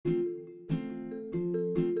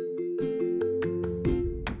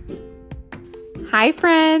Hi,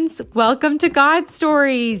 friends. Welcome to God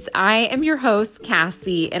Stories. I am your host,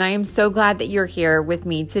 Cassie, and I am so glad that you're here with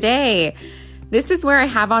me today. This is where I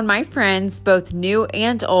have on my friends, both new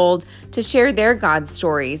and old, to share their God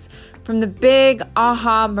stories. From the big,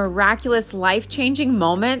 aha, miraculous, life-changing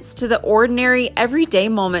moments to the ordinary, everyday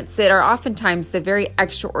moments that are oftentimes the very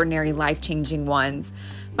extraordinary, life-changing ones.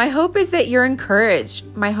 My hope is that you're encouraged.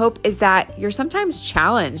 My hope is that you're sometimes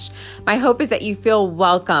challenged. My hope is that you feel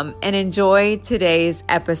welcome and enjoy today's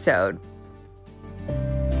episode.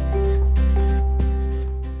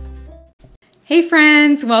 Hey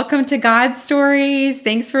friends, welcome to God Stories.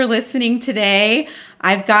 Thanks for listening today.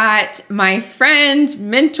 I've got my friend,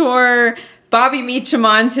 mentor, Bobby Meacham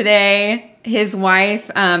on today. His wife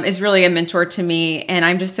is really a mentor to me, and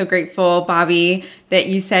I'm just so grateful, Bobby, that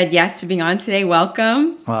you said yes to being on today.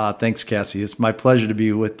 Welcome. Thanks, Cassie. It's my pleasure to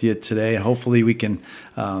be with you today. Hopefully we can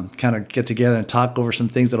kind of get together and talk over some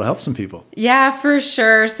things that'll help some people. Yeah, for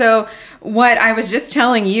sure. So what I was just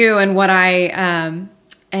telling you and what I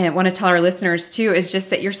and want to tell our listeners too is just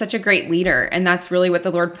that you're such a great leader. And that's really what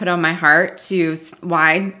the Lord put on my heart to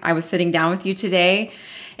why I was sitting down with you today,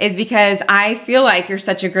 is because I feel like you're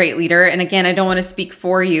such a great leader. And again, I don't want to speak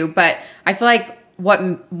for you, but I feel like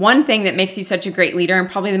one thing that makes you such a great leader, and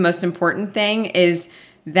probably the most important thing, is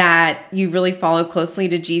that you really follow closely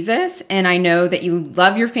to Jesus. And I know that you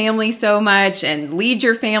love your family so much and lead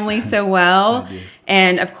your family so well.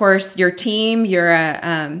 And of course, your team, you're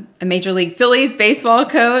a Major League Phillies baseball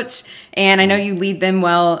coach, and I know you lead them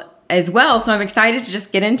well as well. So I'm excited to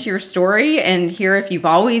just get into your story and hear if you've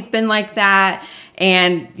always been like that,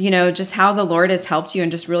 and, you know, just how the Lord has helped you,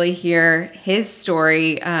 and just really hear his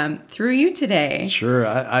story through you today. Sure.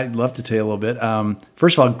 I'd love to tell you a little bit.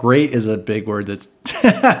 First of all, great is a big word. That's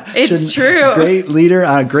it's true. Great leader.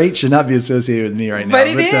 Great should not be associated with me right now. But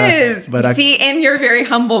it is. See, and you're a very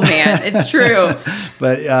humble man. It's true.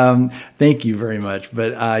 But thank you very much.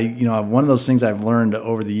 But one of those things I've learned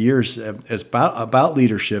over the years is about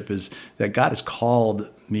leadership is that God has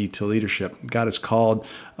called me to leadership. God has called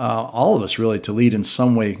all of us really to lead in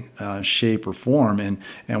some way, shape, or form.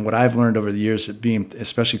 And what I've learned over the years, being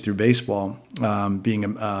especially through baseball,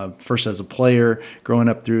 being first as a player, growing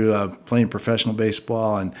up through playing professional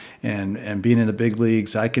baseball, and being in the big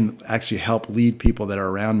leagues, I can actually help lead people that are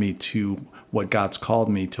around me to what God's called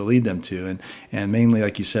me to lead them to. And mainly,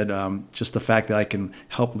 like you said, just the fact that I can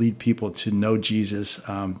help lead people to know Jesus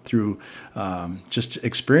through just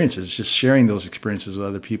experiences, just sharing those experiences with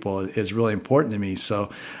other people is really important to me.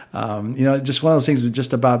 So, just one of those things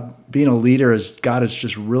just about being a leader is God has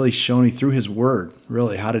just really shown me through his word,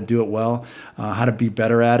 really how to do it well, how to be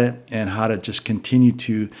better at it, and how to just continue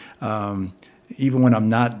to even when I'm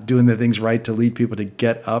not doing the things right, to lead people to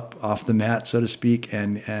get up off the mat, so to speak,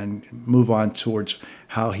 and move on towards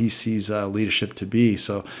how he sees leadership to be.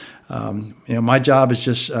 So, my job is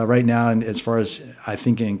just right now, and as far as I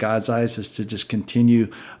think in God's eyes, is to just continue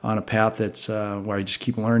on a path that's where I just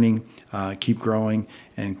keep learning, keep growing,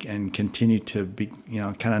 and continue to be,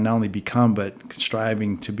 kind of not only become, but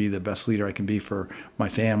striving to be the best leader I can be for my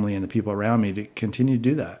family and the people around me, to continue to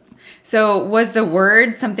do that. So was the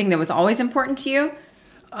word something that was always important to you?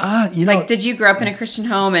 Like, did you grow up in a Christian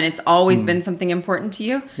home and it's always been something important to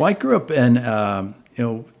you? Well, I grew up in,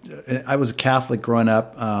 I was a Catholic growing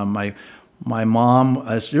up. My mom,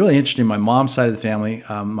 it's really interesting, my mom's side of the family,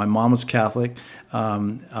 my mom was Catholic,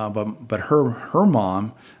 but her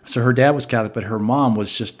mom, so her dad was Catholic, but her mom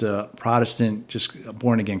was just a Protestant, just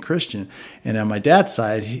born again Christian. And on my dad's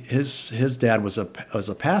side, his dad was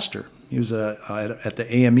a pastor. He was at the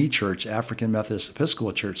AME Church, African Methodist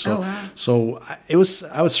Episcopal Church. So, I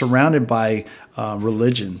was surrounded by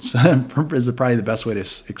religions. Is probably the best way to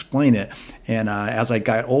explain it. And as I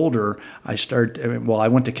got older, I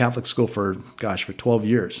went to Catholic school for 12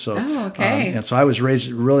 years. So, and so I was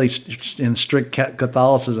raised really in strict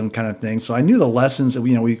Catholicism kind of thing. So I knew the lessons that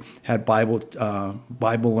we had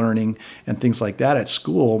Bible learning and things like that at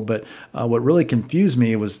school. But what really confused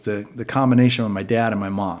me was the combination of my dad and my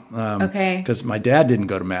mom. Because my dad didn't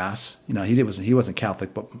go to mass. He wasn't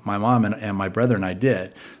Catholic, but my mom and my brother and I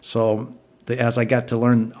did. So as I got to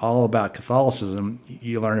learn all about Catholicism,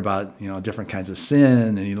 you learn about different kinds of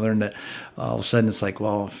sin, and you learn that all of a sudden it's like,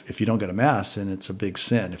 well, if you don't go to mass, then it's a big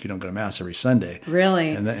sin if you don't go to mass every Sunday. Really?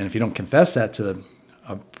 And if you don't confess that to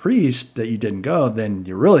a priest that you didn't go, then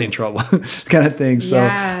you're really in trouble, kind of thing. So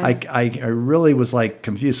Yeah. I really was like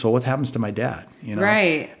confused. So what happens to my dad? You know?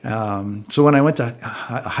 Right. So when I went to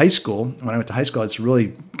high school, it's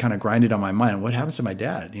really kind of grinded on my mind. What happens to my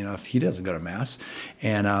dad? You know, if he doesn't go to mass?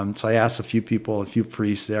 And so I asked a few people, a few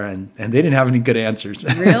priests there, and they didn't have any good answers.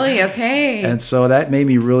 Really? Okay. And so that made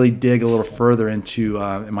me really dig a little further into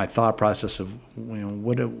my thought process of, you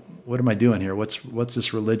know, what am I doing here? What's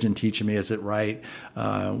this religion teaching me? Is it right?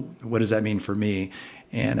 What does that mean for me?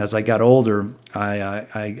 And as I got older,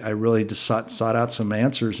 I really just sought out some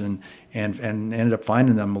answers and ended up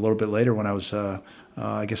finding them a little bit later when I was,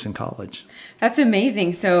 I guess, in college. That's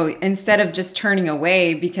amazing. So instead of just turning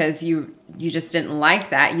away because you just didn't like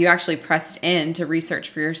that, you actually pressed in to research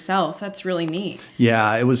for yourself. That's really neat.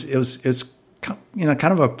 Yeah, it was you know,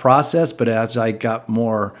 kind of a process, but as I got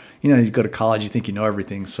more, you know, you go to college, you think you know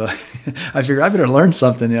everything. So I figured I better learn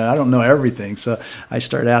something. You know, I don't know everything. So I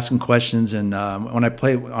started asking questions. And when I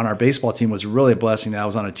played on our baseball team, it was really a blessing that I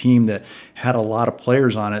was on a team that had a lot of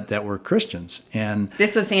players on it that were Christians. And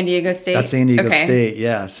this was San Diego State? That's San Diego Okay. State.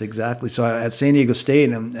 Yes, exactly. So at San Diego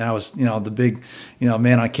State, and I was, you know, the big, you know,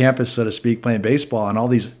 man on campus, so to speak, playing baseball, and all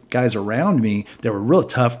these guys around me, they were real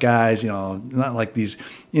tough guys, you know, not like these,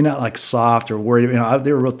 you know, like soft or worried, you know,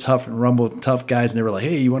 they were real tough and rumble tough guys. And they were like,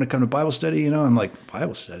 hey, you want to come to Bible study? You know, I'm like,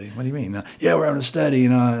 Bible study? What do you mean? Yeah, we're having a study, you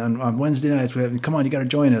know, on Wednesday nights. Come on, you got to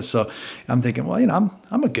join us. So I'm thinking, well, you know,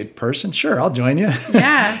 I'm a good person. Sure, I'll join you.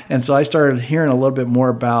 Yeah. And so I started hearing a little bit more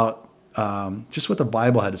about just what the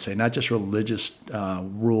Bible had to say, not just religious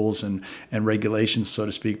rules and regulations, so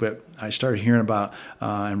to speak, but I started hearing about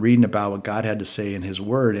and reading about what God had to say in His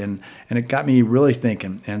Word, and it got me really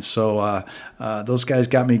thinking. And so those guys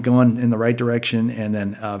got me going in the right direction, and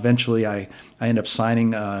then eventually I ended up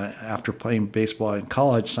signing, after playing baseball in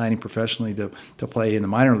college, signing professionally to play in the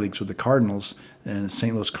minor leagues with the Cardinals and the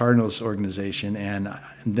St. Louis Cardinals organization, and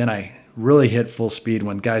then I really hit full speed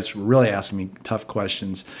when guys were really asking me tough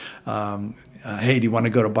questions. Hey, do you want to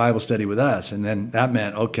go to Bible study with us? And then that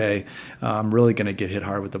meant, okay, I'm really going to get hit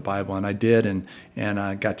hard with the Bible. And I did, and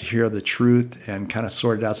I got to hear the truth and kind of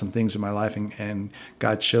sorted out some things in my life. And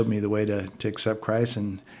God showed me the way to accept Christ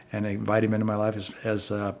and invite Him into my life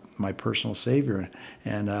as my personal Savior.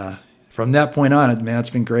 And from that point on, man, it's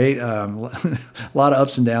been great. A lot of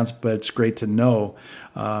ups and downs, but it's great to know,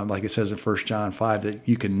 like it says in 1 John 5, that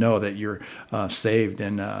you can know that you're saved.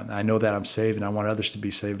 And I know that I'm saved, and I want others to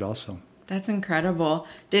be saved also. That's incredible.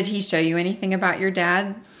 Did he show you anything about your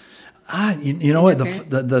dad? You know what?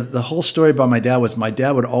 The whole story about my dad was, my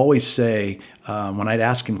dad would always say, when I'd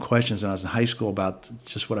ask him questions when I was in high school about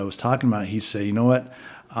just what I was talking about, he'd say, you know what?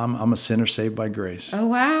 I'm a sinner saved by grace. Oh,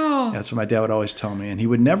 wow. That's what my dad would always tell me. And he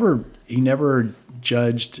never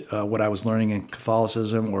judged what I was learning in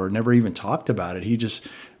Catholicism or never even talked about it. I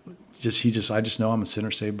just know I'm a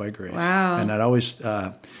sinner saved by grace. Wow. And I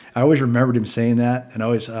always remembered him saying that, and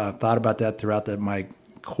always thought about that throughout my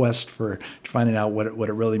quest for finding out what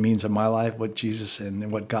it really means in my life, what Jesus and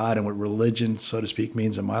what God and what religion, so to speak,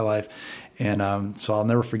 means in my life. And so I'll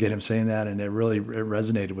never forget him saying that, and it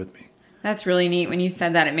resonated with me. That's really neat. When you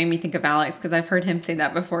said that, it made me think of Alex, because I've heard him say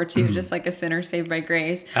that before too, just like a sinner saved by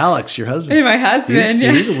grace. Alex, your husband. My husband.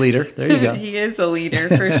 He's a leader. There you go. He is a leader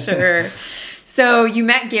for sure. So you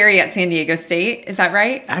met Gary at San Diego State, is that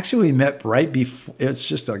right? Actually, we met right before. It's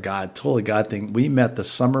just a totally God thing. We met the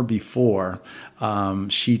summer before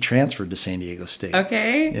she transferred to San Diego State.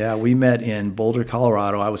 Okay. Yeah, we met in Boulder,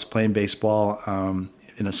 Colorado. I was playing baseball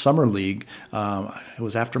in a summer league. It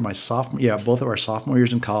was after my both of our sophomore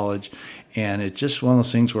years in college. And it's just one of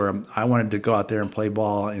those things where I wanted to go out there and play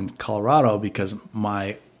ball in Colorado because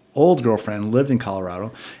my old girlfriend lived in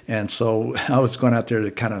Colorado. And so I was going out there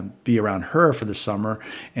to kind of be around her for the summer.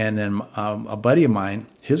 And then a buddy of mine,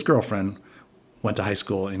 his girlfriend went to high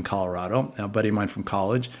school in Colorado, a buddy of mine from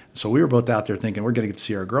college. So we were both out there thinking we're going to get to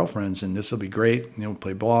see our girlfriends, and this will be great. You know, we'll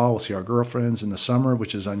play ball, we'll see our girlfriends in the summer,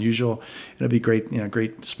 which is unusual. It'll be great,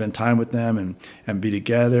 great to spend time with them and be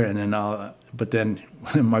together. And then, but then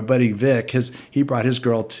my buddy Vic, he brought his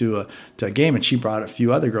girl to a game, and she brought a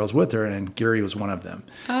few other girls with her, and Gary was one of them.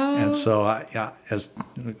 Oh. And so as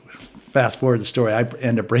fast forward the story, I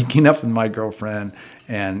ended up breaking up with my girlfriend,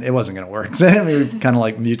 and it wasn't going to work. We kind of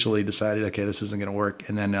like mutually decided, okay, this isn't going to work.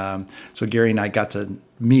 And then, so Gary and I got to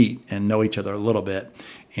meet and know each other a little bit.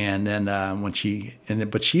 And then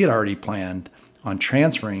but she had already planned on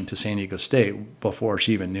transferring to San Diego State before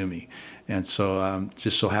she even knew me. And so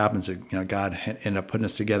just so happens that God ended up putting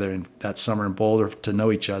us together in that summer in Boulder to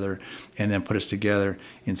know each other, and then put us together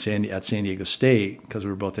at San Diego State because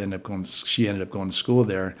we were both she ended up going to school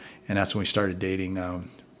there, and that's when we started dating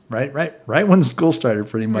right when school started,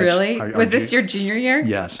 pretty much. Really? Was this your junior year?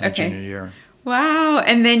 Yes, my junior year. Wow.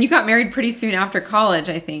 And then you got married pretty soon after college,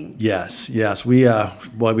 I think. Yes. We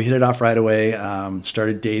we hit it off right away.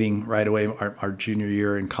 Started dating right away our junior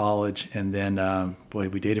year in college, and then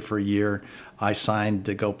we dated for a year. I signed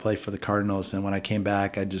to go play for the Cardinals, and when I came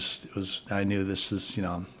back, I knew this is,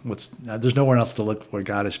 there's nowhere else to look for.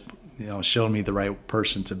 God has shown me the right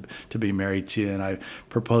person to be married to, and I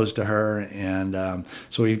proposed to her, and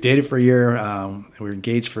so we dated for a year. We were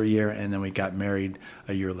engaged for a year, and then we got married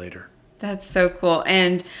a year later. That's so cool.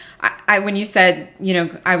 And I when you said,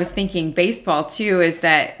 I was thinking baseball too, is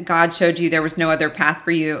that God showed you there was no other path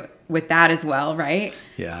for you with that as well, right?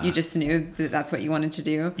 Yeah. You just knew that that's what you wanted to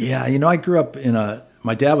do. Yeah. I grew up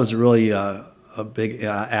my dad was really a big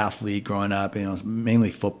athlete growing up,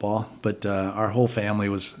 mainly football, but our whole family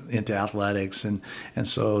was into athletics. And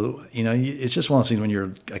so, it's just one of those things when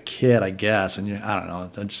you're a kid, I guess, and I don't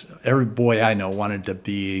know, every boy I know wanted to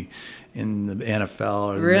be in the NFL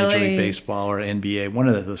or Major League Baseball or NBA, one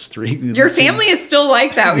of those three. Your family is still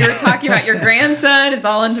like that. We were talking about your grandson is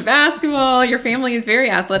all into basketball. Your family is very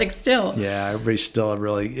athletic still. Yeah, everybody's still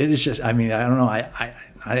it's just, I don't know. I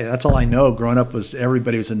that's all I know. Growing up was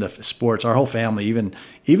everybody was into sports. Our whole family,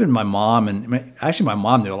 even my mom, and actually my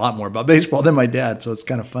mom knew a lot more about baseball than my dad, so it's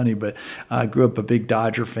kind of funny. But I grew up a big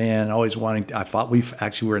Dodger fan, always wanting. I thought we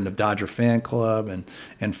actually were in the Dodger fan club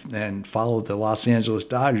and followed the Los Angeles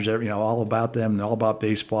Dodgers. All about them and all about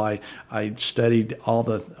baseball. I studied all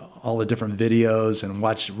the different videos and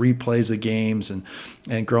watched replays of games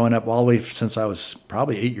and growing up all the way since I was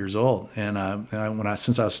probably 8 years old. And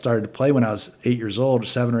since I started to play when I was 8 years old,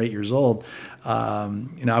 7 or 8 years old,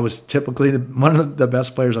 I was typically one of the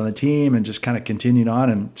best players on the team, and just kind of continued on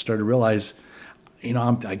and started to realize,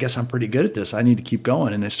 I guess I'm pretty good at this. I need to keep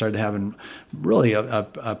going. And I started having really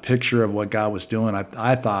a picture of what God was doing.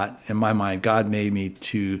 I thought in my mind, God made me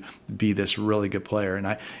to be this really good player.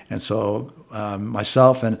 And so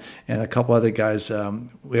myself and a couple other guys,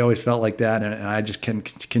 we always felt like that. And I just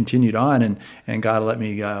continued on, and God let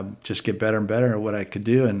me just get better and better at what I could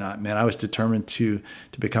do. And I was determined to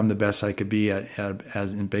become the best I could be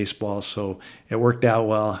as in baseball. So it worked out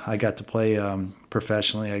well. I got to play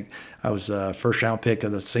professionally. I was a first-round pick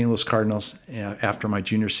of the St. Louis Cardinals after my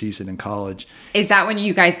junior season in college. Is that when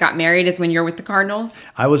you guys got married, is when you're with the Cardinals?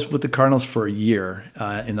 I was with the Cardinals for a year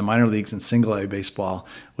in the minor leagues in single-A baseball,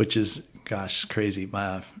 which is, crazy.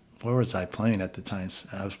 Where was I playing at the time?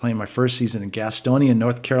 I was playing my first season in Gastonia,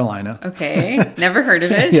 North Carolina. Okay, never heard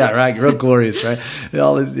of it. Yeah, right. Real glorious, right?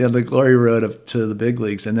 The glory road to the big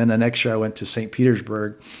leagues. And then the next year I went to St.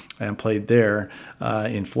 Petersburg and played there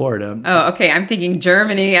in Florida. Oh, okay. I'm thinking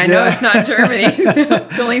Germany. I know it's not Germany.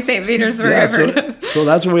 It's only St. Petersburg I've heard of. So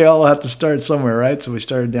that's where we all have to start somewhere, right? So we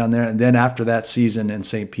started down there. And then after that season in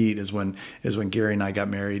St. Pete is when Gary and I got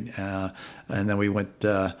married. And then we went...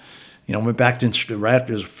 went back to it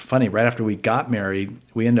was funny. Right after we got married,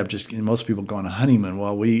 we ended up most people go on a honeymoon.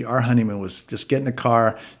 Well, our honeymoon was just get in a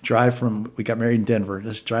car, we got married in Denver,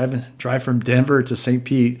 just drive from Denver to St.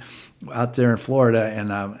 Pete, out there in Florida,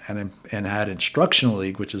 and had instructional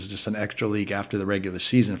league, which is just an extra league after the regular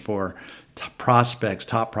season for top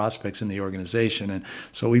prospects in the organization. And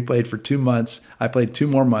so we played for 2 months. I played 2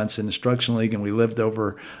 more months in instructional league, and we lived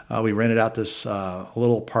over. We rented out this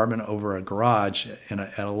little apartment over a garage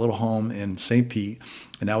at a little home in St. Pete,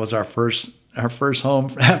 and that was our first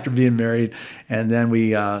home after being married. And then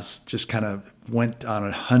we just kind of went on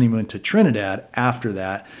a honeymoon to Trinidad after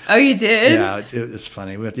that. Oh, you did? Yeah, it was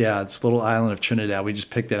funny. It's little island of Trinidad. We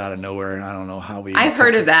just picked it out of nowhere, and I don't know how we. I've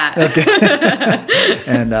heard of that. Okay.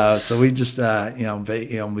 And so we just,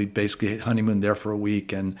 we basically honeymooned there for a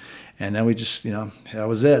week, and then we just, that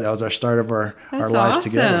was it. That was our start of our lives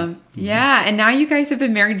together. Yeah, and now you guys have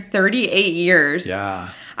been married 38 years.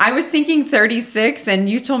 Yeah. I was thinking 36, and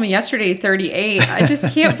you told me yesterday 38. I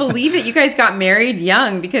just can't believe it. You guys got married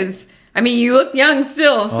young because... you look young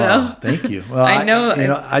still, so. Oh, thank you. Well, I know.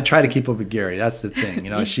 I try to keep up with Gary. That's the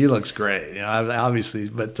thing. She looks great. Obviously,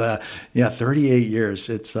 but 38 years.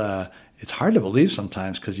 It's hard to believe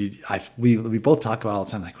sometimes because we both talk about it all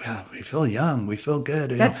the time. Like, wow, we feel young, we feel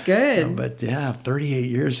good. That's good. But 38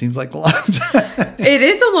 years seems like a long time. It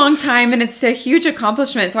is a long time, and it's a huge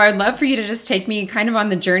accomplishment. So I'd love for you to just take me kind of on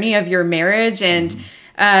the journey of your marriage and.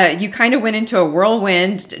 You kind of went into a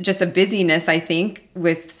whirlwind, just a busyness, I think,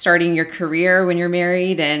 with starting your career when you're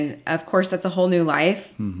married. And of course, that's a whole new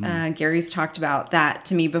life. Mm-hmm. Gary's talked about that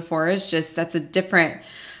to me before. It's just, that's a different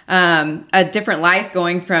life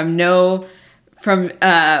going from what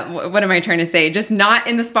am I trying to say? Just not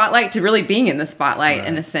in the spotlight to really being in the spotlight, right.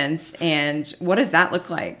 In a sense. And what does that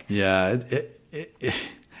look like? Yeah.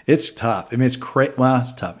 It's tough. I mean, well,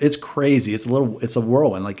 it's tough. It's crazy. It's a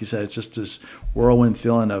whirlwind. Like you said, it's just this whirlwind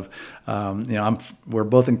feeling of, we're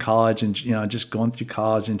both in college and, just going through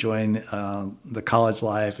college, enjoying the college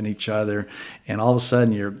life and each other. And all of a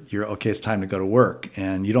sudden you're okay, it's time to go to work.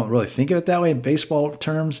 And you don't really think of it that way in baseball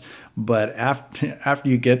terms, but after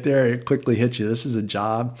you get there, it quickly hits you. This is a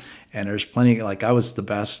job, and there's plenty, like I was the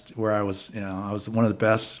best where I was one of the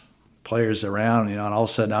best players around, and all of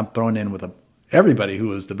a sudden I'm thrown in with everybody who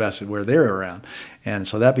was the best where they were around. And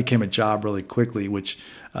so that became a job really quickly, which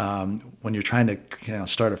when you're trying to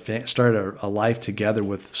start a life together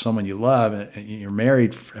with someone you love, and you're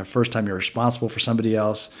married for the first time, you're responsible for somebody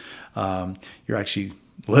else. You're actually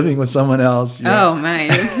living with someone else. Oh, my.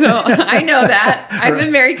 So I know that. I've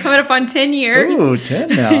been married coming up on 10 years. Ooh, 10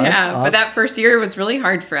 now. That's awesome. But that first year was really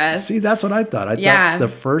hard for us. See, that's what I thought. I thought the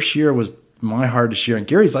first year was my hardest year. And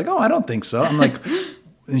Gary's like, oh, I don't think so. I'm like...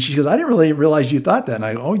 And she goes, I didn't really realize you thought that. And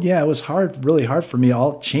I go, oh, yeah, it was really hard for me,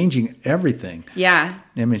 all changing everything. Yeah.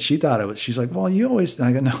 I mean, she thought it was, she's like, well, you always, and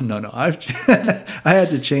I go, no. I had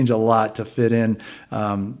to change a lot to fit in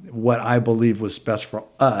what I believe was best for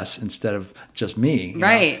us instead of just me.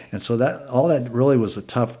 Right. And so all that really was a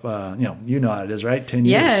tough, you know how it is, right? 10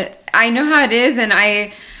 years. Yeah, I know how it is. And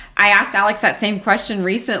I asked Alex that same question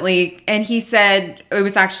recently, and he said, it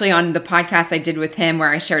was actually on the podcast I did with him where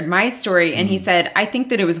I shared my story, and he said, I think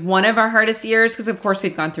that it was one of our hardest years, because of course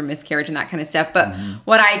we've gone through miscarriage and that kind of stuff, but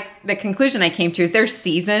the conclusion I came to is there's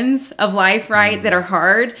seasons of life, right, that are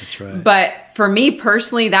hard. That's right. But for me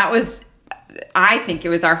personally, I think it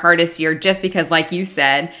was our hardest year, just because, like you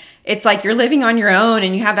said, it's like you're living on your own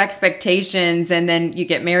and you have expectations, and then you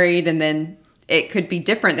get married, and then it could be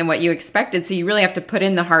different than what you expected. So you really have to put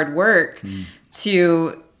in the hard work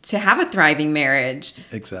to have a thriving marriage.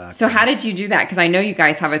 Exactly. So how did you do that? Because I know you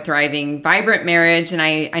guys have a thriving, vibrant marriage, and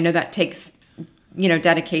I know that takes,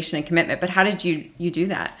 dedication and commitment. But how did you do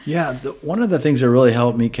that? Yeah, one of the things that really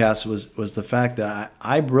helped me, Cass, was the fact that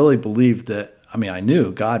I really believed that. I mean, I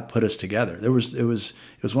knew God put us together. It was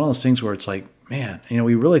one of those things where it's like, man,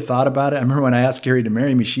 we really thought about it. I remember when I asked Carrie to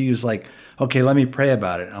marry me, she was like, okay, let me pray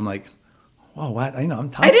about it. I'm like, whoa, what? I didn't know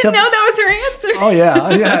that was her answer. Oh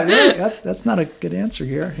yeah. That's not a good answer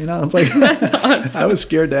here. It's like that's awesome. I was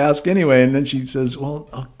scared to ask anyway, and then she says, "Well,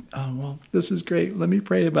 this is great. Let me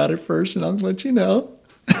pray about it first, and I'll let you know."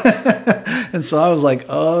 And so I was like,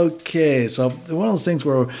 okay. So one of those things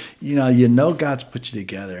where God's put you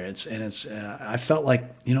together. I felt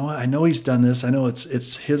like I know He's done this. I know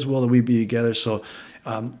it's His will that we be together. So.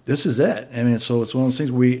 This is it. So it's one of those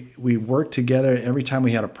things we worked together. Every time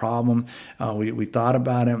we had a problem, we thought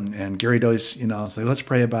about it. And Gary always, say, let's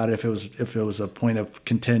pray about it. If it was a point of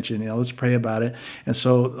contention, let's pray about it. And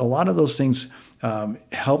so a lot of those things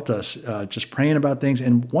helped us just praying about things.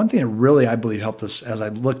 And one thing that really I believe helped us, as I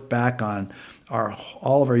look back on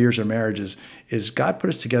all of our years of marriages, is God put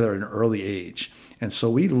us together at an early age. And so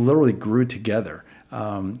we literally grew together.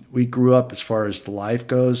 We grew up as far as life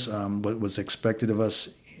goes, what was expected of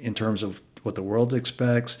us in terms of what the world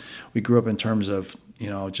expects. We grew up in terms of,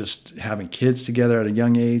 just having kids together at a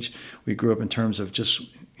young age. We grew up in terms of just,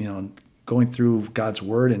 going through God's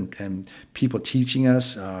word and people teaching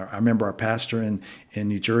us. I remember our pastor in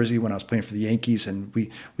New Jersey when I was playing for the Yankees, and we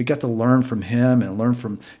got to learn from him and learn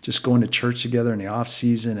from just going to church together in the off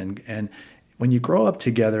season. And when you grow up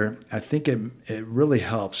together, I think it really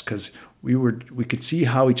helps, because we could see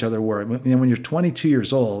how each other were. When you're 22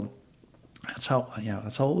 years old, that's how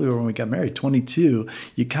old we were when we got married. 22,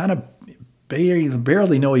 you kind of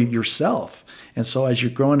barely know yourself. And so as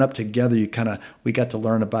you're growing up together, we got to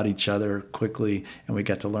learn about each other quickly, and we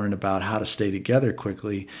got to learn about how to stay together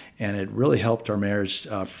quickly. And it really helped our marriage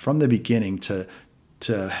from the beginning to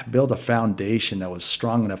build a foundation that was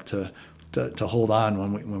strong enough to hold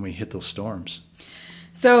on when we hit those storms.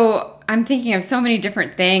 So I'm thinking of so many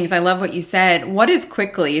different things. I love what you said. What is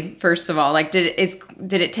quickly, first of all? Like, did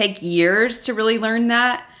it take years to really learn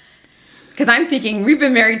that? Because I'm thinking we've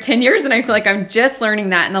been married 10 years, and I feel like I'm just learning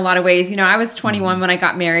that in a lot of ways. I was 21 when I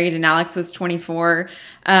got married, and Alex was 24.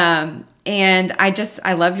 And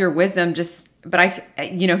I love your wisdom. But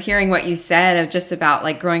hearing what you said of just about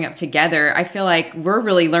like growing up together, I feel like we're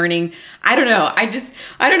really learning. I don't know.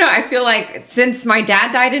 I feel like since my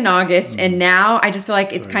dad died in August and now I just feel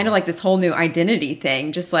like it's kind of like this whole new identity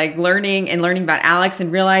thing, just like learning about Alex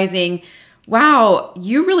and realizing, wow,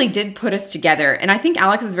 you really did put us together. And I think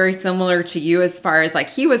Alex is very similar to you as far as like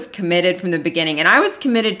he was committed from the beginning, and I was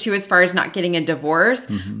committed too as far as not getting a divorce,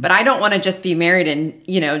 but I don't want to just be married and,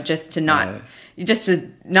 just to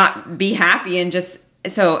not be happy. And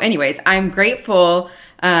so anyways, I'm grateful,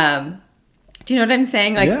 Do you know what I'm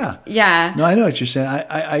saying? Like, Yeah. yeah. No, I know what you're saying.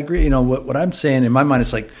 I agree. You know, what I'm saying in my mind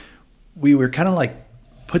is like, we were kind of like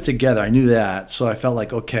put together. I knew that. So I felt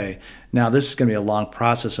like, okay, now this is going to be a long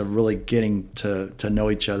process of really getting to know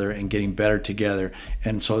each other and getting better together.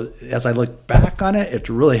 And so as I look back on it, it's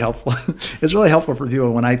really helpful. It's really helpful for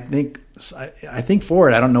people when I think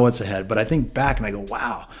forward, I don't know what's ahead, but I think back and I go,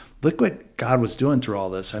 wow, look what God was doing through all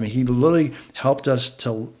this. I mean, he literally helped us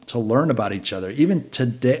to learn about each other. Even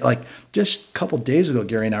today, like just a couple of days ago,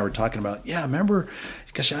 Gary and I were talking about, yeah, remember,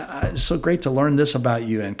 because it's so great to learn this about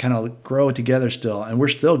you and kind of grow together still. And we're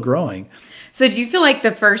still growing. So do you feel like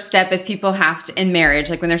the first step is people have to, in marriage,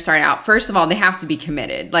 like when they're starting out, first of all, they have to be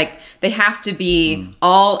committed. Like they have to be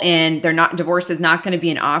all in. Divorce is not going to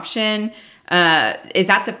be an option. Is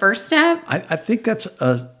that the first step? I think that's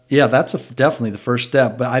definitely the first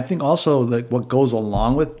step. But I think also that what goes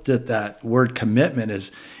along with that word commitment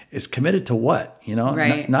is committed to what, you know,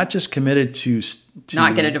 right. Not just committed to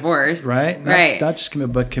not get a divorce, right? Not just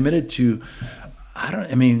committed, but committed to.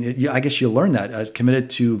 I guess you learn that committed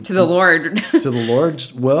to the Lord, to the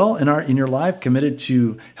Lord's will in your life, committed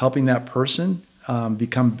to helping that person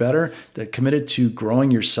become better, that committed to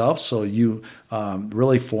growing yourself, so you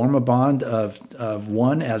really form a bond of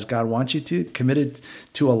one as God wants you to. Committed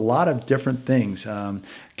to a lot of different things.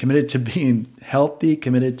 Committed to being healthy.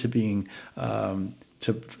 Committed to being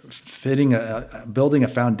to building a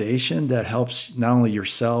foundation that helps not only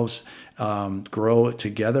yourselves grow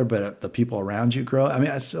together, but the people around you grow. I mean,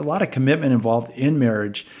 it's a lot of commitment involved in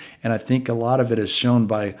marriage, and I think a lot of it is shown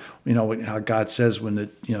by how God says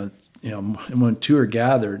when when two or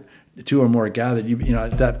more are gathered,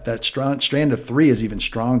 that strand of three is even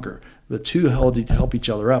stronger. The two help each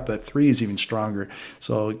other up, but three is even stronger.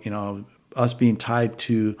 So us being tied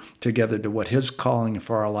together to what His calling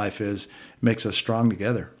for our life is makes us strong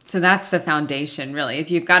together. So that's the foundation, really, is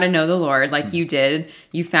you've got to know the Lord like you did,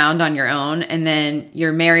 you found on your own, and then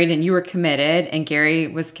you're married and you were committed, and Gary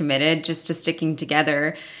was committed just to sticking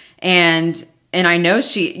together. And I know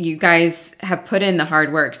you guys have put in the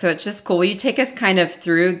hard work. So it's just cool. Will you take us kind of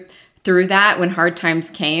through that when hard times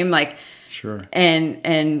came, like, sure,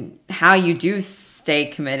 and how you do stay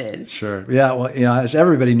committed? Sure. Yeah. Well, as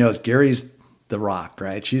everybody knows, Gary's the rock,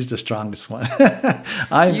 right? She's the strongest one.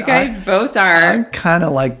 You guys both are. I'm kind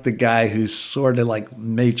of like the guy who sort of like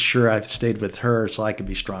made sure I stayed with her so I could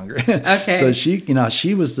be stronger. Okay. So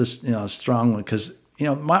she was this, strong one because,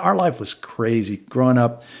 our life was crazy growing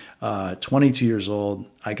up. 22 years old.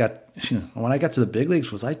 When I got to the big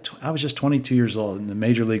leagues, I was just 22 years old in the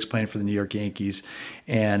major leagues playing for the New York Yankees.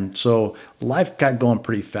 And so life got going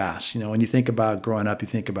pretty fast. When you think about growing up, you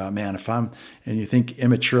think about, man, and you think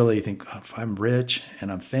immaturely, you think, if I'm rich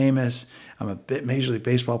and I'm famous, I'm a Major League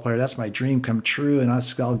Baseball player, that's my dream come true, and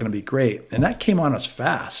it's all going to be great. And that came on us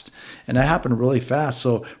fast, and that happened really fast.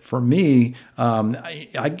 So for me,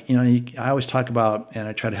 I always talk about, and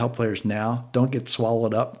I try to help players now, don't get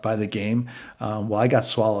swallowed up by the game. Well, I got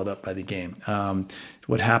swallowed up by the game.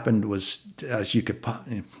 What happened was, as you could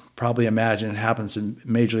probably imagine, it happens in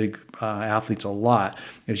major league athletes a lot.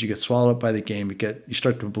 As you get swallowed up by the game, you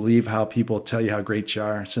start to believe how people tell you how great you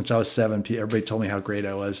are. Since I was 7, everybody told me how great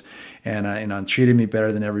I was, and treated me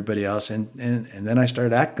better than everybody else. And then I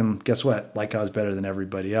started acting, guess what? Like I was better than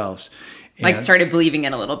everybody else. Like started believing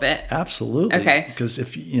it a little bit. Absolutely. Okay. Because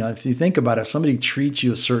if you think about it, if somebody treats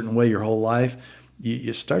you a certain way your whole life,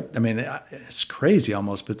 you start, it's crazy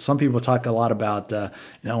almost, but some people talk a lot about,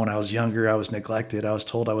 when I was younger, I was neglected. I was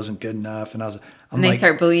told I wasn't good enough. And they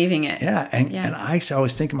start believing it. Yeah. And I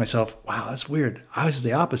always think to myself, wow, that's weird. I was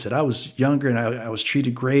the opposite. I was younger and I was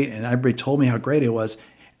treated great, and everybody told me how great it was.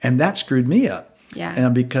 And that screwed me up. Yeah.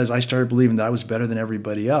 And because I started believing that I was better than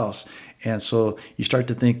everybody else. And so you start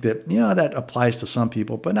to think that, that applies to some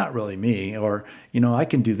people, but not really me. Or, I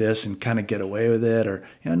can do this and kind of get away with it. Or,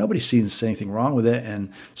 nobody sees anything wrong with it.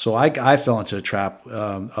 And so I fell into a trap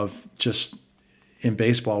of just in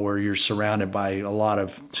baseball where you're surrounded by a lot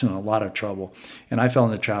of trouble. And I fell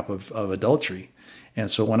in the trap of adultery.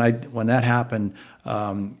 And so when that happened,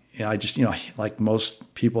 I just, like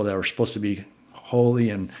most people that were supposed to be holy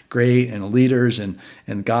and great and leaders and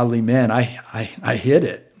godly men, I hid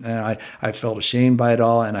it. And I felt ashamed by it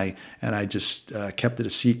all, and I just kept it a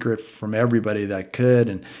secret from everybody that I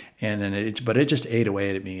could, but it just ate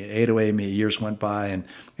away at me. It ate away at me. Years went by,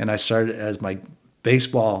 and I started, as my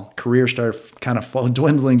baseball career started kind of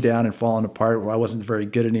dwindling down and falling apart, where I wasn't very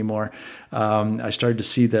good anymore. I started to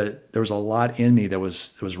see that there was a lot in me that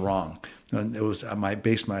was wrong. It was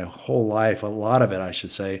based my whole life, a lot of it, I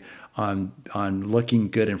should say, on looking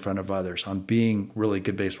good in front of others, on being a really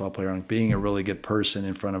good baseball player, on being a really good person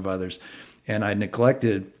in front of others. And I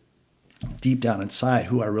neglected deep down inside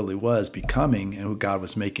who I really was becoming and who God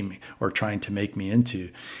was making me or trying to make me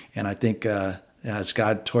into. And I think as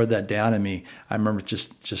God tore that down in me, I remember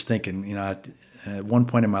just thinking, at one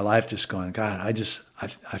point in my life, just going, God,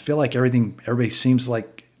 I feel like everybody seems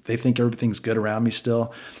like they think everything's good around me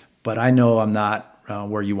still, but I know I'm not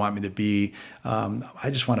where you want me to be. I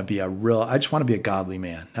just want to be a godly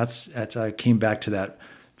man. That's I came back to that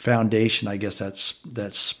foundation, I guess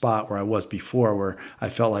that spot where I was before, where I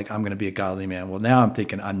felt like I'm going to be a godly man. Well, now I'm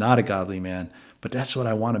thinking I'm not a godly man, but that's what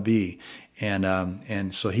I want to be.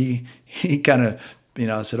 And so he kind of,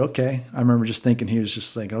 I said, okay. I remember just thinking, he was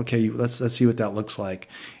just thinking, okay, let's see what that looks like.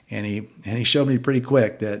 And he showed me pretty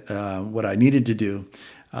quick that what I needed to do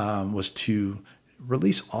was to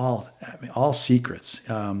release all secrets.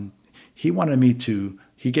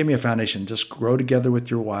 He gave me a foundation, just grow together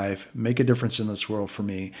with your wife, make a difference in this world for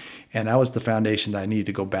me. And that was the foundation that I needed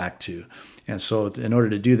to go back to. And so in order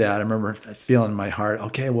to do that, I remember feeling in my heart,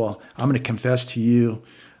 okay, well, I'm going to confess to you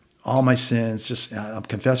all my sins. I'm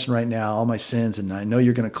confessing right now all my sins, and I know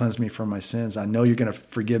you're going to cleanse me from my sins. I know you're going to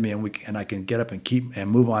forgive me, and I can get up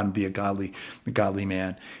and move on and be a godly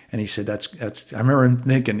man. And he said, that's. I remember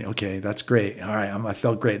thinking, okay, that's great. All right, I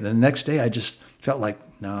felt great. And the next day, I just felt like,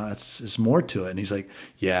 no, it's more to it. And he's like,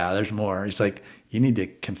 yeah, there's more. He's like, you need to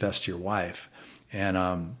confess to your wife. And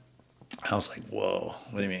I was like, whoa,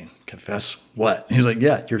 what do you mean? Confess what? He's like,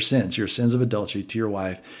 yeah, your sins of adultery to your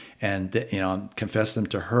wife, and confess them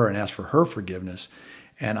to her and ask for her forgiveness.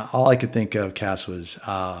 And all I could think of, Cass, was,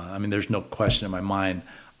 there's no question in my mind,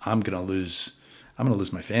 I'm gonna lose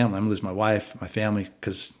my family. I'm gonna lose my wife, my family,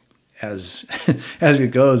 because as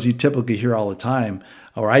it goes, you typically hear all the time,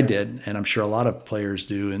 or I did, and I'm sure a lot of players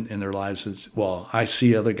do in their lives, is, well, I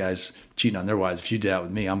see other guys cheating on their wives. If you do that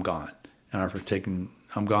with me, I'm gone.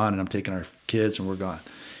 I'm gone, and I'm taking our kids, and we're gone.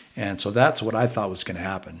 And so that's what I thought was going to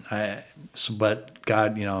happen. But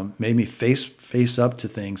God, made me face up to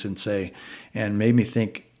things and made me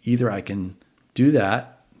think, either I can do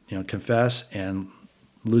that, confess and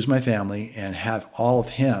lose my family and have all of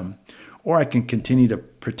him, or I can continue to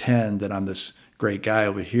pretend that I'm this great guy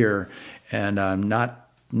over here and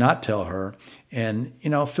not tell her, and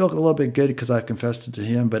feel a little bit good because I've confessed it to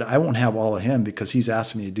him, but I won't have all of him because he's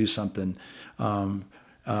asking me to do something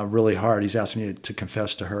really hard. He's asking me to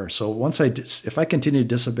confess to her. So if I continue to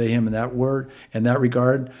disobey him in that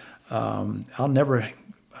regard, I'll never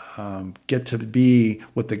get to be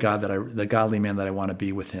with the godly man that I want to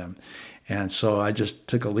be with him. And so I just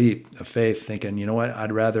took a leap of faith, thinking, you know what? if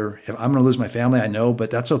I'm going to lose my family, I know, but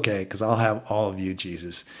that's okay, because I'll have all of you,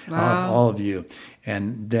 Jesus. Wow. I'll have all of you.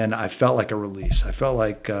 And then I felt like a release. I felt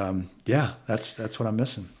like, that's what I'm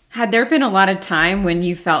missing. Had there been a lot of time when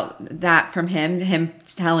you felt that from him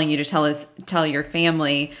telling you to tell your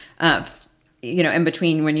family, in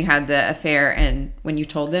between when you had the affair and when you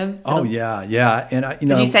told them? Oh yeah. And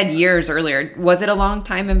you said years earlier. Was it a long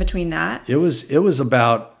time in between that? It was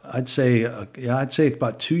about, I'd say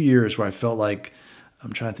about 2 years where I felt like,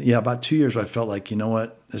 I'm trying to think. Yeah, about 2 years where I felt like, you know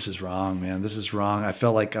what, this is wrong, man. This is wrong. I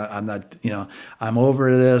felt like I'm not, I'm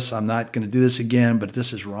over this. I'm not going to do this again, but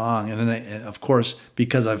this is wrong. And then, of course,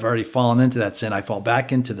 because I've already fallen into that sin, I fall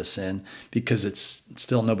back into the sin because it's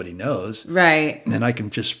still nobody knows. Right. And I can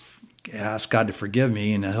just ask God to forgive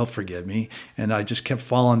me, and he'll forgive me. And I just kept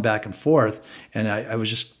falling back and forth. And I was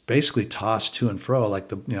just basically tossed to and fro, like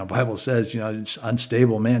the Bible says,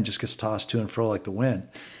 unstable man just gets tossed to and fro like the wind.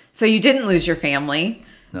 So you didn't lose your family.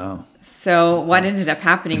 No. So what ended up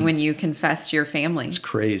happening when you confessed your family? It's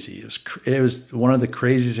crazy. It was one of the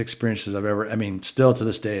craziest experiences I've ever. Still to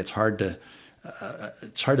this day, it's hard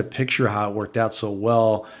to picture how it worked out so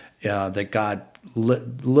well. That God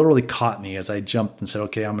literally caught me as I jumped and said,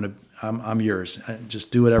 "Okay, I'm yours.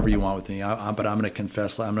 Just do whatever you want with me. But I'm going to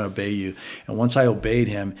confess. I'm going to obey you." And once I obeyed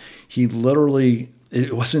him, he literally.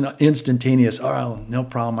 It wasn't instantaneous. Oh, no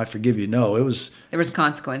problem. I forgive you. No, there was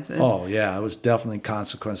consequences. Oh yeah, it was definitely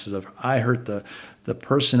consequences of. I hurt the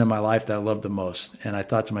person in my life that I loved the most, and I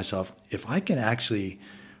thought to myself, if I can actually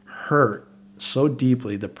hurt so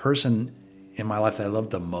deeply the person in my life that I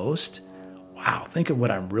loved the most, wow, think of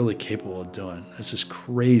what I'm really capable of doing. This is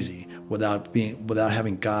crazy without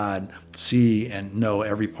having God see and know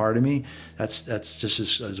every part of me. That's just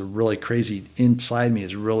is a really crazy inside me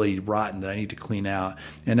is really rotten that I need to clean out.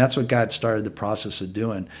 And that's what God started the process of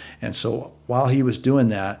doing. And so while he was doing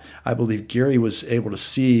that, I believe Gary was able to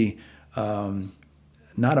see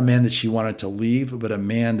not a man that she wanted to leave, but a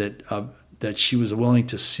man that she was willing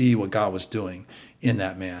to see what God was doing in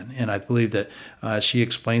that man. And I believe that she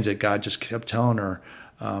explains that God just kept telling her,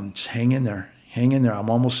 just hang in there. hang in there. I'm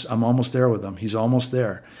almost there with him. He's almost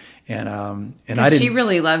there. And I 'Cause didn't. she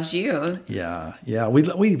really loves you. Yeah.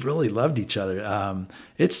 We really loved each other. I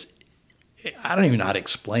don't even know how to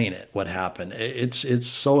explain it. What happened? It's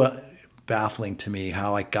so baffling to me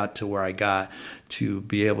how I got to where I got to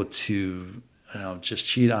be able to just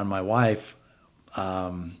cheat on my wife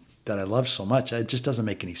that I love so much. It just doesn't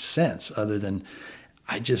make any sense. Other than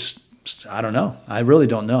I don't know. I really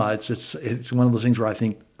don't know. It's one of those things where I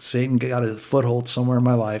think Satan got a foothold somewhere in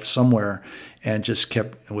my life, somewhere, and just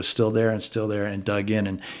was still there and dug in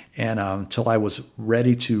and until I was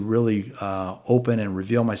ready to really open and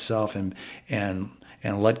reveal myself and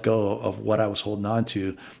let go of what I was holding on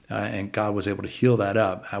to, and God was able to heal that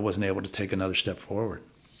up. I wasn't able to take another step forward.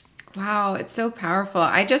 Wow, it's so powerful.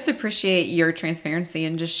 I just appreciate your transparency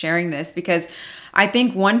and just sharing this, because I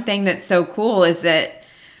think one thing that's so cool is that,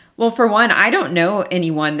 well, for one, I don't know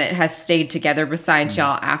anyone that has stayed together besides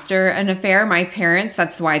y'all after an affair. My parents,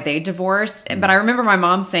 that's why they divorced. But I remember my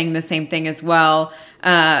mom saying the same thing as well,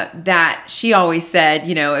 that she always said,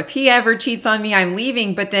 if he ever cheats on me, I'm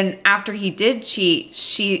leaving. But then after he did cheat,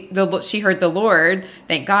 she heard the Lord,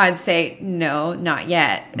 thank God, say, no, not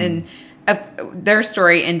yet. And their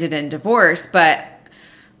story ended in divorce. But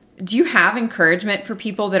do you have encouragement for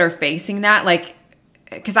people that are facing that?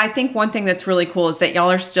 Because I think one thing that's really cool is that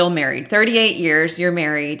y'all are still married. 38 years, you're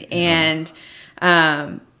married. And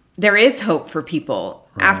there is hope for people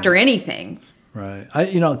after anything. Right.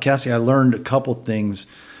 Cassie, I learned a couple things.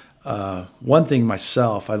 One thing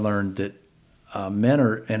myself, I learned that men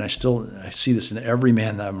are, and I see this in every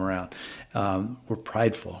man that I'm around, we're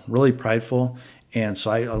prideful, really prideful. And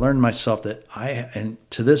so I learned myself that and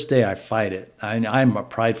to this day, I fight it. I'm a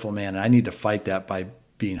prideful man, and I need to fight that by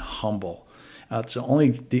being humble. It's the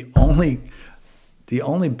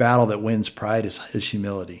only battle that wins pride is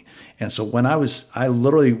humility. And so when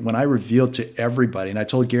I revealed to everybody, and I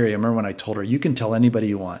told Gary, I remember when I told her, you can tell anybody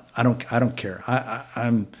you want. I don't care.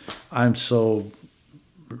 I'm so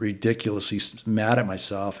ridiculously mad at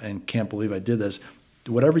myself and can't believe I did this.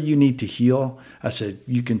 Whatever you need to heal, I said,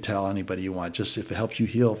 you can tell anybody you want. Just if it helps you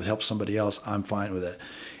heal, if it helps somebody else, I'm fine with it.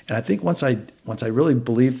 And I think once I really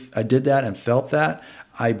believed I did that and felt that,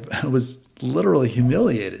 I was literally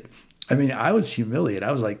humiliated. I mean, I was humiliated.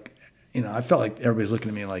 I was like, I felt like everybody's looking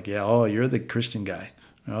at me like, yeah, oh, you're the Christian guy.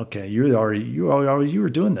 Okay, you were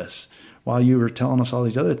doing this while you were telling us all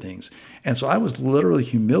these other things. And so I was literally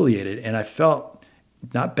humiliated, and I felt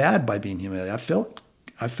not bad by being humiliated.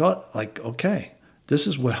 I felt like, okay, this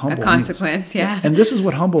is what humble means. A consequence, yeah. And this is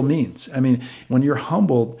what humble means. I mean, when you're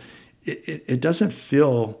humbled, it doesn't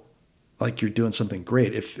feel like you're doing something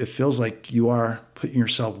great. It feels like you are putting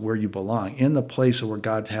yourself where you belong, in the place of where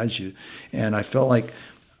God has you. And I felt like,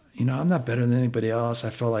 I'm not better than anybody else.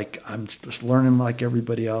 I felt like I'm just learning like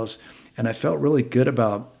everybody else. And I felt really good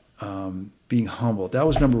about being humble. That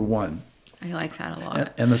was number one. I like that a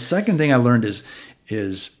lot. And the second thing I learned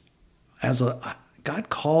is God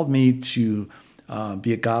called me to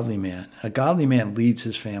be a godly man. A godly man leads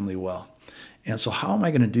his family well. And so how am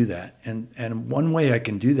I going to do that? And one way I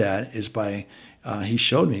can do that is he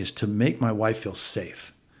showed me, is to make my wife feel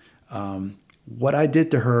safe. What I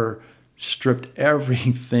did to her stripped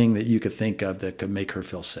everything that you could think of that could make her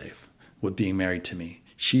feel safe with being married to me.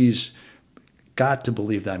 She's got to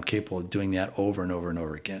believe that I'm capable of doing that over and over and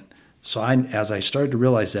over again. So as I started to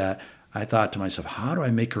realize that, I thought to myself, how do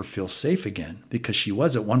I make her feel safe again? Because she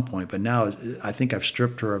was at one point, but now I think I've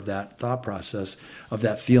stripped her of that thought process, of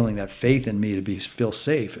that feeling, that faith in me to feel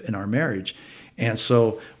safe in our marriage. And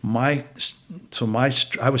so I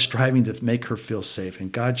was striving to make her feel safe,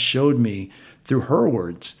 and God showed me through her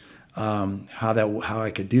words how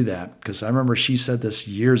I could do that. Because I remember she said this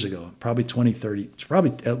years ago, probably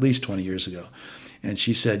at least 20 years ago. And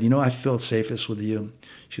she said, I feel safest with you.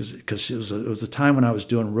 Because it was a time when I was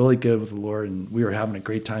doing really good with the Lord, and we were having a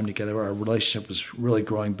great time together. Our relationship was really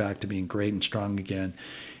growing back to being great and strong again.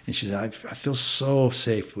 And she said, I feel so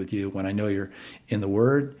safe with you when I know you're in the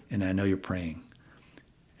Word and I know you're praying.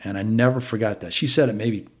 And I never forgot that. She said it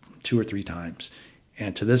maybe 2 or 3 times.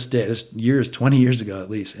 And to this day, 20 years ago at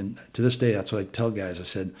least, and to this day, that's what I tell guys. I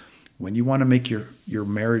said, when you want to make your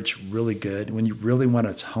marriage really good, when you really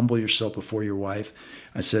want to humble yourself before your wife,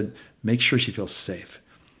 I said, make sure she feels safe.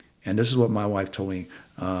 And this is what my wife told me,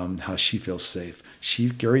 how she feels safe.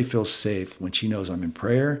 Gary feels safe when she knows I'm in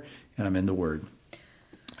prayer and I'm in the Word.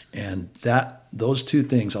 And those 2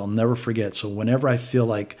 things I'll never forget. So whenever I feel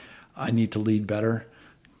like I need to lead better,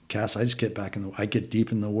 Cass, I just get back I get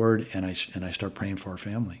deep in the Word, and I start praying for our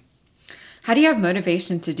family. How do you have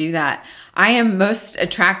motivation to do that? I am most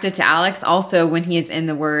attracted to Alex also when he is in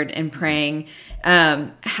the Word and praying.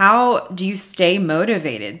 How do you stay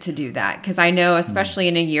motivated to do that? Because I know, especially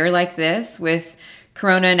in a year like this with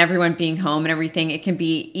Corona and everyone being home and everything, it can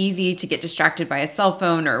be easy to get distracted by a cell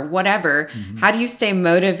phone or whatever. How do you stay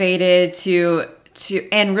motivated to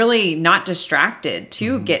and really not distracted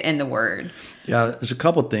to get in the Word? Yeah, there's a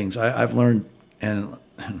couple things I've learned, and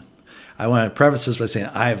I want to preface this by saying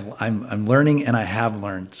I'm learning and I have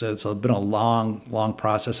learned. So it's been a long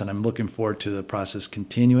process, and I'm looking forward to the process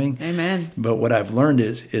continuing. Amen. But what I've learned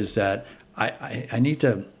is that I need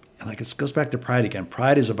to, like, it goes back to pride again.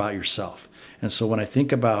 Pride is about yourself. And so when I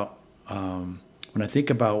think about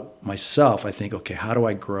myself, I think, okay, how do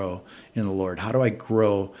I grow in the Lord? How do I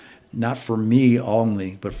grow, not for me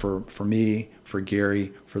only, but for me, for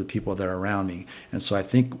Gary, for the people that are around me? And so I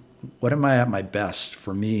think, what am I at my best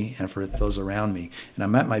for me and for those around me? And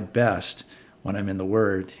I'm at my best when I'm in the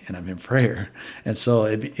Word and I'm in prayer. And so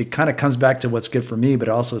it kind of comes back to what's good for me, but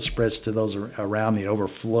it also spreads to those around me. It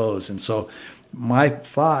overflows. And so my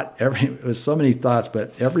thought, it was so many thoughts,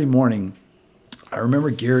 but every morning, I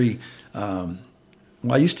remember Gary, I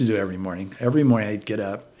used to do it every morning. Every morning I'd get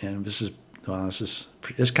up, and this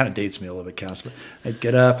kind of dates me a little bit, Cass, but I'd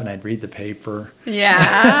get up and I'd read the paper.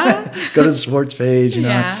 Yeah. Go to the sports page,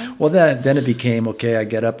 Yeah. Well, then it became, okay, I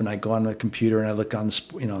get up and I go on my computer and I look on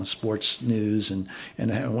the, sports news and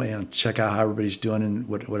check out how everybody's doing and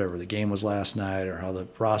whatever the game was last night or how the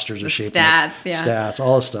rosters are shaping up. Stats,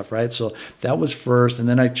 all this stuff, right? So that was first, and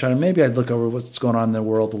then I'd look over what's going on in the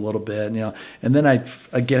world a little bit, and then I'd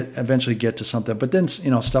eventually get to something. But then,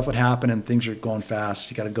 stuff would happen and things are going fast.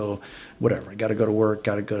 You got to go, whatever. You got to go to work,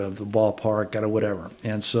 got to go to the ballpark, got to whatever.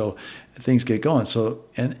 And so things get going. So,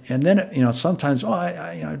 and then, sometimes,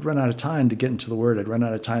 I'd run out of time to get into the Word. I'd run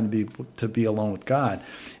out of time to be alone with God.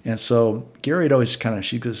 And so Gary would always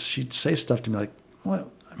she'd say stuff to me like,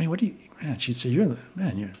 what do you, man, she'd say, you're in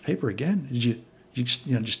the paper again? Did you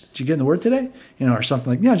get in the Word today? Or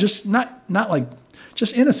something like, just not like,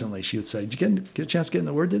 just innocently, she would say, did you get a chance to get in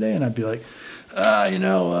the Word today? And I'd be like, a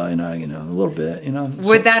little bit,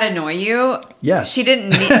 Would that annoy you? Yes. She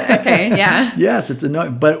didn't mean, okay, yeah. Yes, it's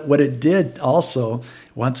annoying. But what it did also,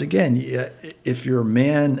 once again, if you're a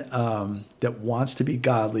man that wants to be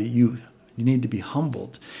godly, you need to be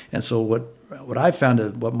humbled. And so what I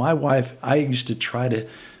found, what my wife, I used to try to,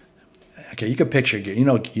 okay, you could picture Gary.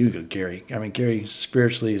 Gary. I mean, Gary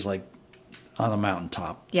spiritually is like on the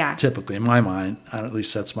mountaintop. Yeah. Typically, in my mind, at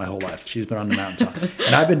least that's my whole life. She's been on the mountaintop.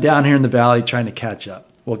 And I've been down here in the valley trying to catch up.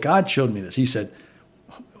 Well, God showed me this. He said,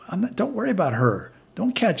 don't worry about her.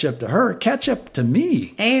 Don't catch up to her. Catch up to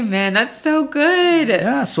me. Amen. That's so good.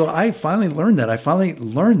 Yeah. So I finally learned that.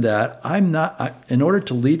 In order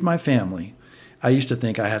to lead my family, I used to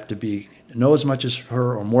think I have to know as much as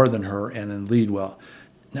her or more than her and then lead well.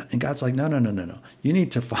 And God's like, no. You need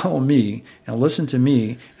to follow me and listen to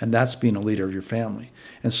me, and that's being a leader of your family.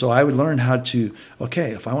 And so I would learn how to,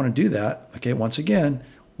 okay, if I want to do that, okay, once again,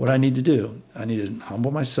 what I need to do, I need to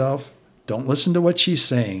humble myself. Don't listen to what she's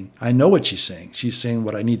saying. I know what she's saying. She's saying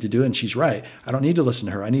what I need to do, and she's right. I don't need to listen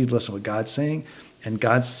to her. I need to listen to what God's saying. And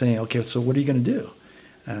God's saying, okay, so what are you going to do?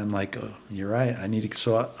 And I'm like, oh, you're right. I need to.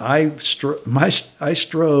 So my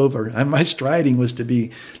striding was to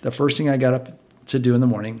be the first thing I got up to do in the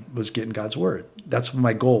morning was get in God's Word. That's what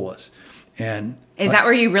my goal was. And is that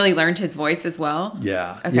where you really learned His voice as well?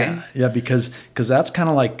 Yeah. Okay. Yeah. Because that's kind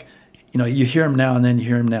of like, you hear him now and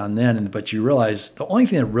then, but you realize the only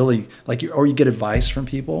thing that really, or you get advice from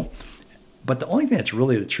people, but the only thing that's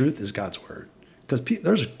really the truth is God's Word. Because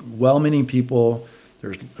there's well-meaning people,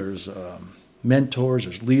 there's mentors,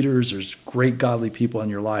 there's leaders, there's great godly people in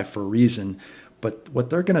your life for a reason. But what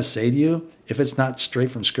they're going to say to you, if it's not straight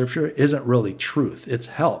from Scripture, isn't really truth. It's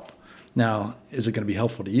help. Now, is it going to be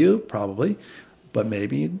helpful to you? Probably. But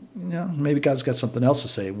maybe God's got something else to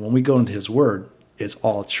say. When we go into His Word, it's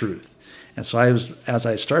all truth. And so as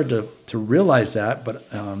I started to realize that,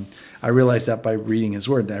 but I realized that by reading His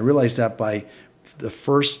Word. And I realized that by the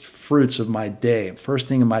first fruits of my day. First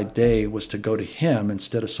thing in my day was to go to Him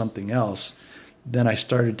instead of something else. Then I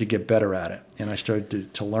started to get better at it, and I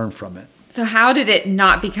started to learn from it. So how did it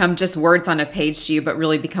not become just words on a page to you, but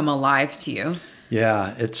really become alive to you?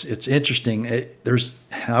 Yeah, it's interesting. I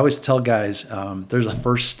always tell guys, there's a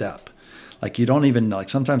first step. Like you don't even know. Like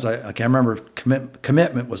sometimes I remember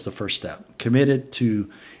commitment was the first step. Committed to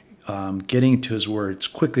getting to His Word as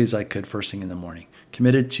quickly as I could first thing in the morning.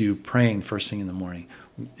 Committed to praying first thing in the morning.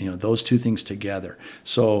 Those two things together.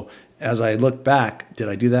 So as I look back, did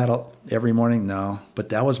I do that every morning? No,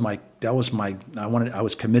 but I was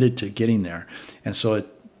committed to getting there. And so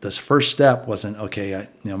this first step wasn't, okay,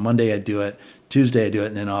 Monday I do it, Tuesday I do it,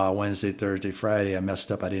 and then Wednesday, Thursday, Friday, I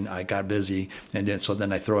messed up. I got busy, and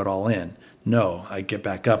then I throw it all in. No, I get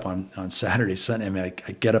back up on Saturday, Sunday. I mean,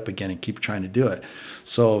 I get up again and keep trying to do it.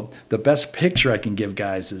 So the best picture I can give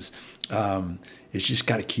guys is you just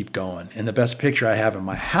got to keep going. And the best picture I have in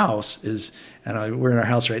my house is, we're in our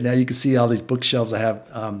house right now. You can see all these bookshelves I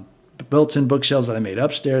have. Built-in bookshelves that I made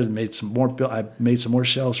upstairs. I made some more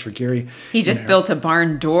shelves for Gary. He just built a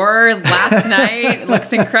barn door last night. It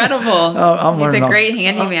looks incredible. He's a great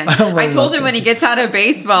handyman. I told him when he gets out of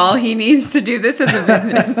baseball, he needs to do this as a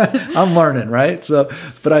business. I'm learning, right? So,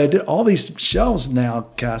 but I did all these shelves now,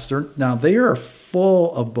 Castor. Now they are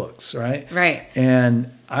full of books, right? Right.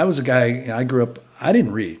 And I was a guy. I grew up. I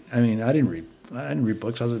didn't read. I didn't read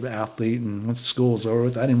books. I was an athlete, and once school was over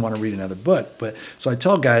with, I didn't want to read another book. But so I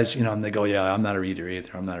tell guys, and they go, "Yeah, I'm not a reader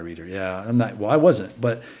either. I'm not a reader. Yeah, I'm not." Well, I wasn't,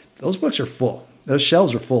 but those books are full. Those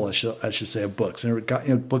shelves are full, I should say, of books. And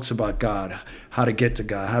there are books about God, how to get to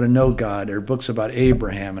God, how to know God. There are books about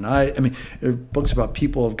Abraham, and there are books about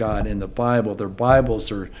people of God in the Bible. There are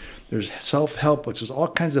Bibles. There's self-help books. There's all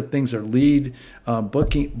kinds of things that lead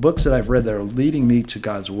books that I've read that are leading me to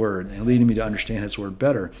God's Word and leading me to understand His Word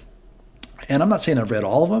better. And I'm not saying I've read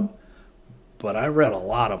all of them, but I read a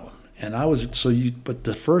lot of them. And but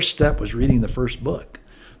the first step was reading the first book.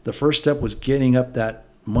 The first step was getting up that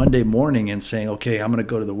Monday morning and saying, okay, I'm going to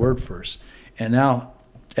go to the Word first. And now,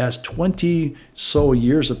 as 20 so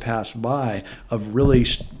years have passed by of really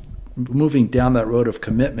moving down that road of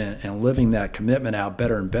commitment and living that commitment out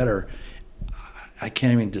better and better, I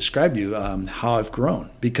can't even describe to you how I've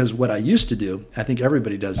grown. Because what I used to do, I think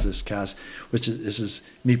everybody does this, Cass, this is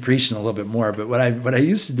me preaching a little bit more, but what I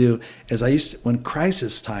used to do is when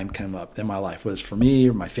crisis time came up in my life, whether it's for me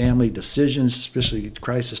or my family, decisions, especially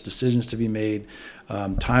crisis decisions to be made,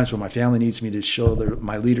 times when my family needs me to show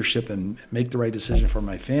my leadership and make the right decision for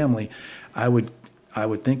my family, I would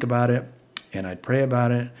think about it, and I'd pray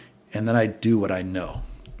about it, and then I'd do what I know.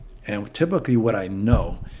 And typically what I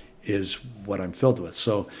know is what I'm filled with.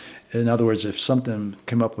 So in other words, if something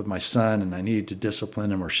came up with my son and I needed to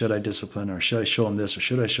discipline him, or should I discipline him, or should I show him this, or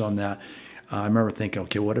should I show him that? I remember thinking,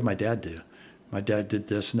 okay, what did my dad do? My dad did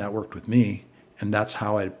this, and that worked with me, and that's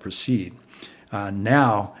how I proceed.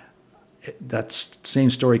 Now, that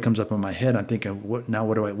same story comes up in my head. I'm thinking, what am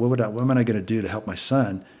I going to do to help my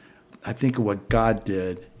son? I think of what God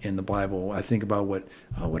did in the Bible. I think about what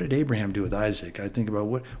did Abraham do with Isaac? I think about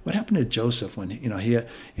what happened to Joseph when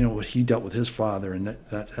what he dealt with his father and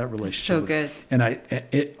that relationship. So good. And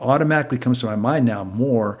it automatically comes to my mind now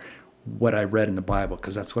more what I read in the Bible,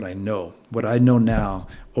 because that's what I know. What I know now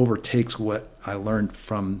overtakes what I learned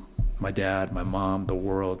from my dad, my mom, the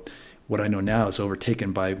world. What I know now is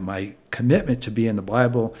overtaken by my commitment to be in the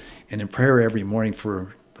Bible and in prayer every morning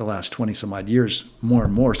for the last 20 some odd years, more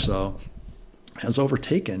and more so, has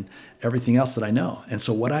overtaken everything else that I know. And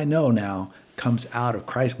so what I know now comes out of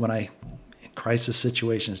Christ. In crisis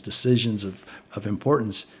situations, decisions of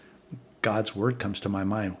importance, God's Word comes to my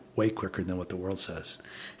mind way quicker than what the world says.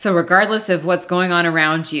 So regardless of what's going on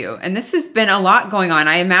around you, and this has been a lot going on.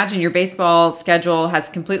 I imagine your baseball schedule has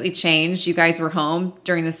completely changed. You guys were home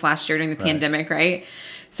during this last year, during the pandemic, right?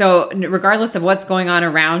 So regardless of what's going on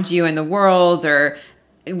around you in the world, or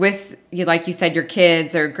with, like you said, your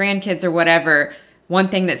kids or grandkids or whatever, one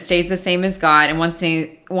thing that stays the same as God, and one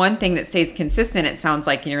thing that stays consistent, it sounds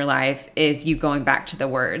like, in your life is you going back to the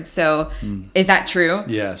Word. So is that true?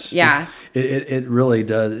 Yes. Yeah. It really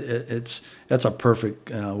does. That's a perfect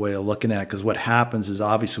way of looking at it, because what happens is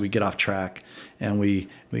obviously we get off track and we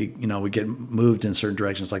get moved in certain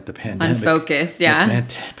directions, like the pandemic. Unfocused, yeah.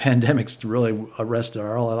 The pandemic's really arrested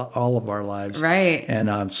all of our lives. Right. And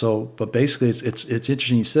but basically it's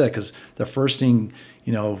interesting you said that, because the first thing,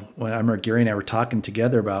 when I remember Gary and I were talking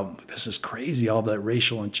together about, this is crazy, all that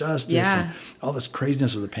racial injustice and all this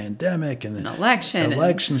craziness of the pandemic and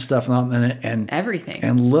election stuff and everything.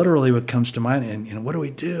 And literally what comes to mind, and what do we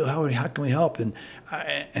do? How can we help? And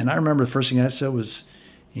I remember the first thing I said was,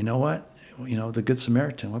 the Good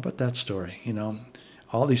Samaritan. What about that story?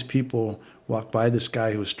 All these people walked by this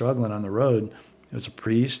guy who was struggling on the road. It was a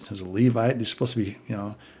priest. It was a Levite. They're supposed to be,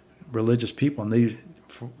 religious people, and they,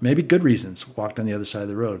 for maybe good reasons, walked on the other side of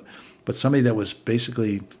the road. But somebody that was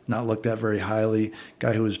basically not looked at very highly,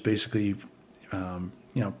 guy who was basically,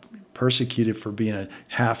 persecuted for being a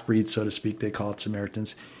half-breed, so to speak. They call it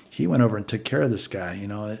Samaritans. He went over and took care of this guy.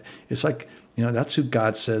 It's like, that's who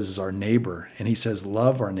God says is our neighbor, and He says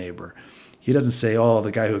love our neighbor. He doesn't say,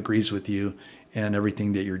 the guy who agrees with you, and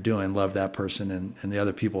everything that you're doing, love that person, and the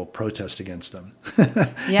other people protest against them.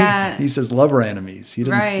 Yeah. He says, love our enemies. He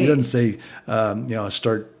Right. doesn't say,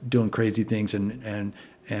 start doing crazy things and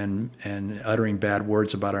uttering bad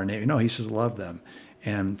words about our neighbor. No, he says, love them.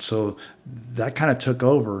 And so that kind of took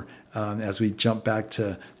over as we jump back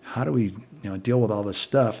to how do we deal with all this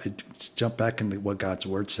stuff. It's jump back into what God's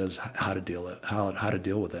word says how to deal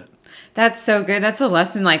with it. That's so good. That's a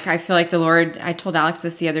lesson. Like, I feel like the Lord, I told Alex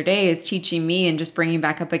this the other day, is teaching me and just bringing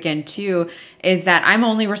back up again too, is that I'm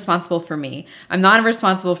only responsible for me. I'm not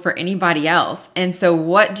responsible for anybody else. And so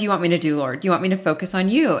what do you want me to do, Lord? Do you want me to focus on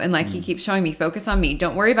you? And like, he keeps showing me, focus on me.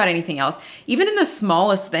 Don't worry about anything else. Even in the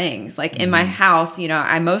smallest things, like in my house,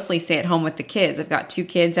 I mostly stay at home with the kids. I've got 2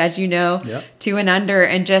 kids, as you know, Yep. 2 and under,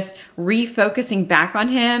 and just refocusing back on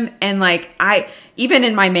him. And like, even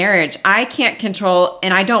in my marriage, I can't control,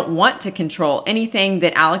 and I don't want to control anything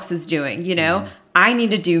that Alex is doing. I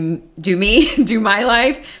need to do me, do my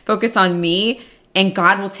life, focus on me, and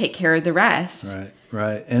God will take care of the rest.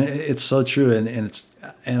 Right. And it's so true.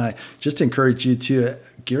 And I just encourage you to,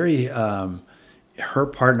 Gary, her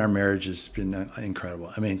part in our marriage has been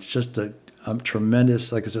incredible. I mean, it's just a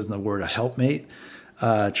tremendous, like it says in the word, a helpmate,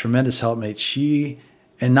 tremendous helpmate.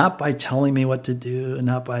 And not by telling me what to do, and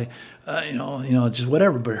not by, just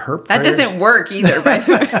whatever. But her prayers, that doesn't work either. By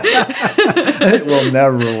the way, it will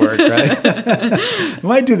never work, right? It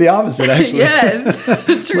might do the opposite, actually.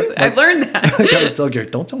 Yes, true. I've learned that. Like I was told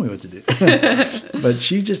Gary, don't tell me what to do. But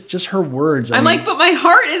she just her words. I'm like, but my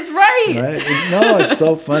heart is right. Right? No, it's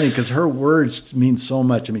so funny because her words mean so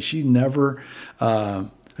much. I mean, she never.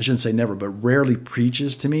 I shouldn't say never, but rarely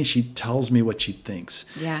preaches to me. She tells me what she thinks.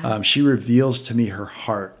 Yeah. She reveals to me her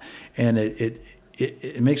heart, and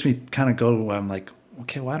it makes me kind of go. I'm like,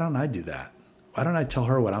 okay, why don't I do that? Why don't I tell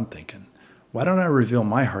her what I'm thinking? Why don't I reveal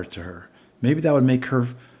my heart to her? Maybe that would make her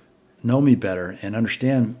know me better and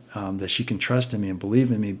understand that she can trust in me and believe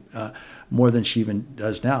in me more than she even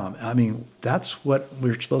does now. I mean, that's what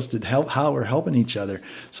we're supposed to help. How we're helping each other.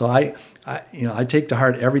 So I take to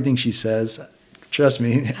heart everything she says. Trust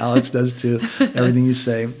me, Alex does too. Everything you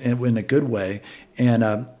say, and in a good way. And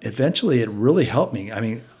eventually, it really helped me. I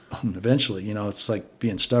mean, eventually, it's like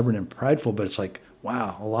being stubborn and prideful, but it's like,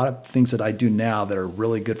 wow, a lot of things that I do now that are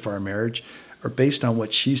really good for our marriage are based on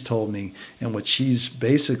what she's told me and what she's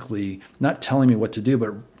basically not telling me what to do,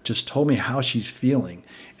 but just told me how she's feeling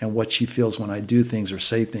and what she feels when I do things or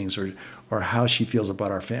say things or how she feels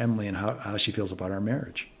about our family and how she feels about our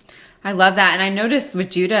marriage. I love that. And I noticed with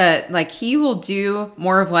Judah, like he will do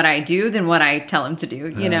more of what I do than what I tell him to do,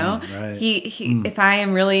 Right. If I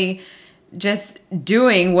am really just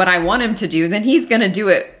doing what I want him to do, then he's going to do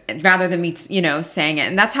it rather than me, saying it.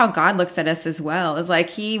 And that's how God looks at us as well. Is like,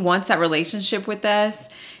 he wants that relationship with us,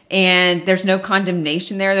 and there's no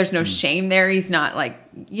condemnation there. There's no shame there. He's not like,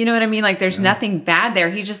 you know what I mean? Like there's nothing bad there.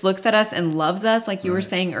 He just looks at us and loves us, like you were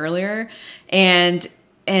saying earlier. And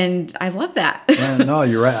I love that. No,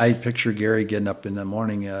 you're right. I picture Gary getting up in the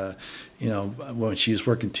morning, when she was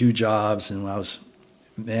working 2 jobs and when I was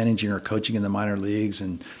managing or coaching in the minor leagues,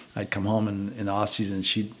 and I'd come home in the off season.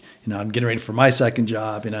 She'd, I'm getting ready for my second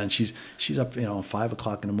job, and she's up, 5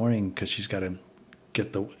 o'clock in the morning because she's got to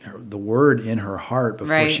get the word in her heart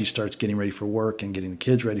before she starts getting ready for work and getting the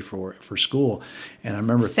kids ready for school. And I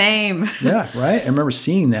remember same. Yeah, right. I remember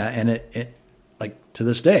seeing that, and it like to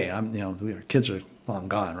this day, our kids are long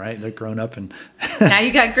gone, right? They're grown up, and now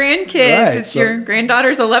you got grandkids. Right, it's your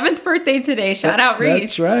granddaughter's 11th birthday today. Shout out, Reese.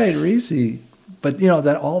 That's right, Reese. But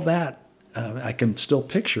that I can still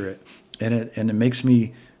picture it, and it makes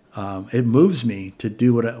me, it moves me to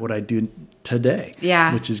do what I do today.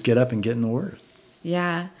 Yeah, which is get up and get in the Word.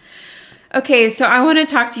 Yeah. Okay, so I want to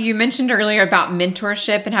talk to you. You mentioned earlier about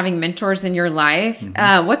mentorship and having mentors in your life.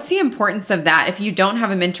 Mm-hmm. What's the importance of that? If you don't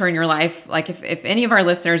have a mentor in your life, like if any of our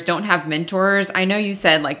listeners don't have mentors, I know you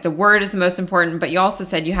said like the Word is the most important, but you also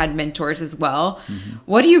said you had mentors as well. Mm-hmm.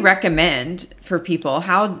 What do you recommend for people?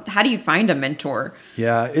 How do you find a mentor?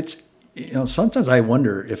 Yeah, it's, sometimes I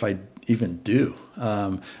wonder if I even do.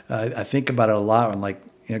 I think about it a lot, and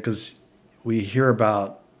because we hear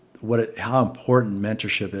about how important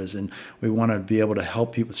mentorship is, and we want to be able to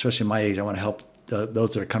help people, especially my age. I want to help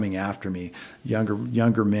those that are coming after me,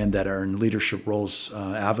 younger men that are in leadership roles.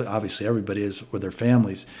 Obviously, everybody is with their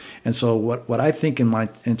families, and so what I think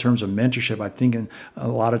in terms of mentorship, I think a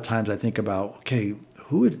lot of times I think about, okay,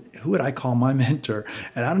 who would I call my mentor?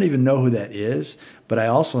 And I don't even know who that is, but I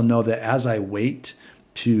also know that as I wait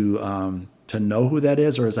to know who that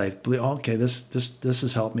is, or as I believe, okay, this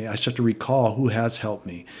has helped me, I start to recall who has helped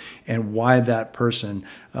me and why that person.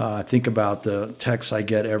 Think about the texts I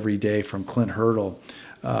get every day from Clint Hurdle,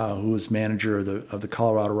 who was manager of the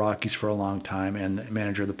Colorado Rockies for a long time and the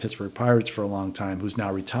manager of the Pittsburgh Pirates for a long time, who's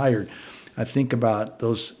now retired. I think about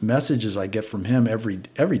those messages I get from him every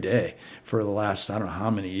day for the last, I don't know how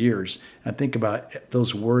many years. I think about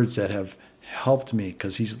those words that have helped me,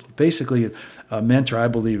 because he's basically a mentor. I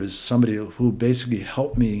believe is somebody who basically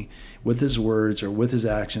helped me with his words or with his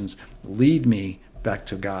actions lead me back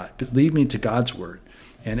to God, lead me to God's word.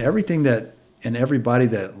 And everything that and everybody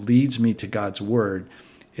that leads me to God's word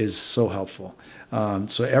is so helpful.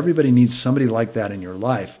 So everybody needs somebody like that in your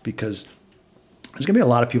life, because there's going to be a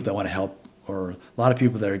lot of people that want to help, or a lot of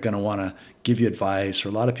people that are going to want to give you advice, or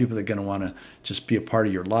a lot of people that are going to want to just be a part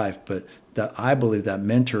of your life. But that I believe that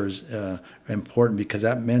mentor is important, because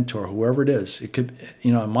that mentor, whoever it is, it could,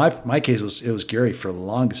 in my case, it was Gary for the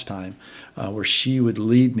longest time, where she would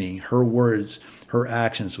lead me, her words, her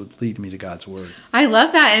actions would lead me to God's word. I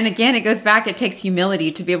love that. And again, it goes back, it takes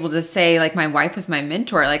humility to be able to say, like, my wife was my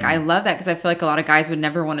mentor. Like, I love that, because I feel like a lot of guys would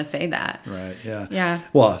never want to say that. Right. Yeah. Yeah.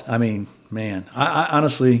 Well, I mean, man, I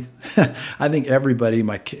honestly, I think everybody,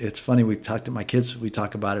 it's funny, we talk to my kids, we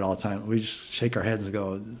talk about it all the time. We just shake our heads and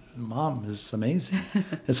go, Mom is amazing.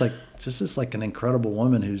 It's like, this is like an incredible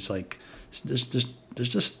woman who's like, there's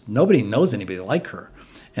just, nobody knows anybody like her.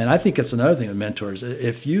 And I think it's another thing with mentors.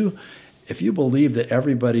 If you believe that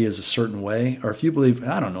everybody is a certain way, or if you believe,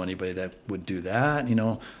 I don't know anybody that would do that, I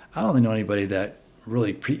don't really know anybody that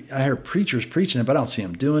really, I hear preachers preaching it, but I don't see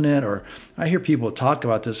them doing it. Or I hear people talk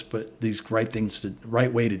about this, but these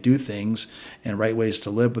right way to do things and right ways to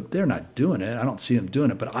live, but they're not doing it. I don't see them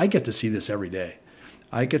doing it, but I get to see this every day.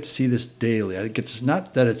 I get to see this daily. It's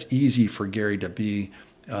not that it's easy for Gary to be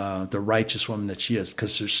the righteous woman that she is,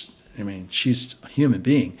 because she's a human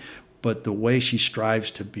being, but the way she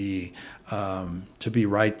strives to be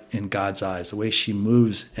right in God's eyes, the way she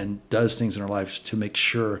moves and does things in her life to make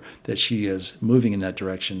sure that she is moving in that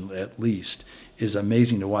direction, at least, is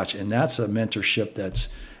amazing to watch. And that's a mentorship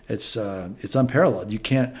it's unparalleled. You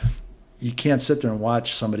can't sit there and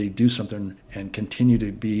watch somebody do something and continue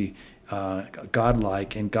to be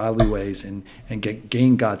godlike in godly ways and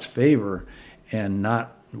gain God's favor and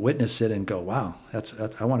not witness it and go, wow,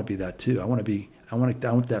 I want to be that too. I want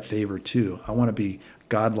that favor too. I want to be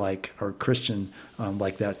godlike or Christian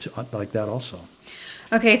like that also.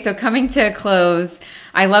 Okay, so coming to a close,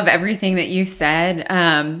 I love everything that you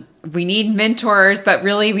said. We need mentors, but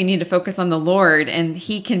really we need to focus on the Lord, and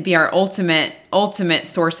He can be our ultimate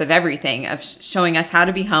source of everything, of showing us how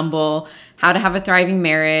to be humble, how to have a thriving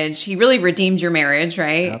marriage. He really redeemed your marriage,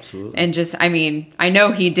 right? Absolutely. And just, I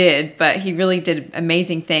know He did, but He really did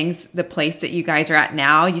amazing things. The place that you guys are at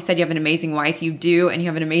now, you said you have an amazing wife, you do, and you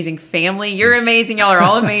have an amazing family. You're amazing. Y'all are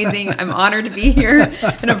all amazing. I'm honored to be here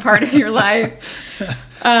and a part of your life.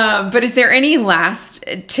 But is there any last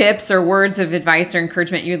tips or words of advice or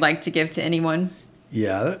encouragement you'd like to give to anyone?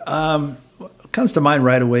 Yeah. What comes to mind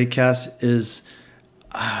right away, Cass, is,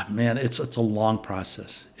 man, it's a long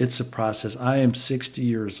process. It's a process. I am 60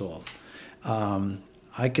 years old.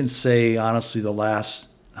 I can say, honestly,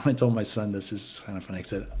 I told my son, this is kind of funny. I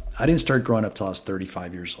said, I didn't start growing up till I was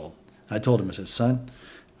 35 years old. I told him, I said, son,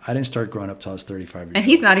 I didn't start growing up till I was 35 years old. And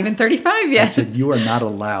he's not even 35 yet. I said, you are not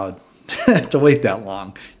allowed to wait that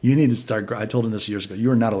long. You need to start. I told him this years ago.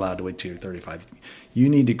 You are not allowed to wait till you're 35. You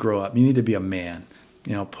need to grow up. You need to be a man.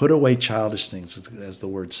 Put away childish things, as the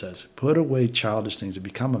word says. Put away childish things and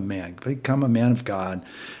become a man. Become a man of God,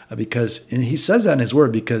 and He says that in His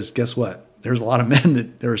word, because guess what? There's a lot of men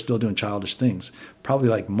that are still doing childish things, probably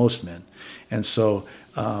like most men. And so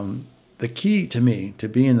the key to me, to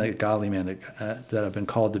being the godly man that I've been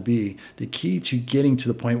called to be, the key to getting to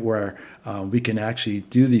the point where we can actually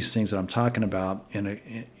do these things that I'm talking about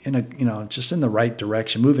just in the right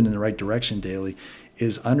direction, moving in the right direction daily,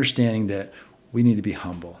 is understanding that we need to be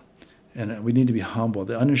humble. And we need to be humble.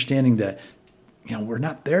 The understanding that, we're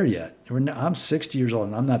not there yet. I'm 60 years old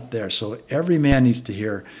and I'm not there. So every man needs to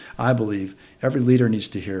hear, I believe, every leader needs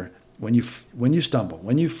to hear, when you stumble,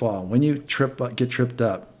 when you fall, when you get tripped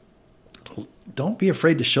up, don't be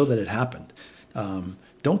afraid to show that it happened.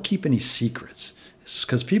 Don't keep any secrets,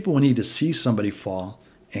 because people need to see somebody fall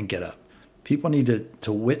and get up. People need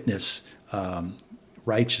to witness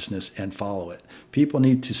righteousness and follow it. People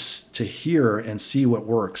need to hear and see what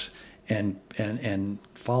works and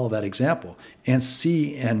follow that example, and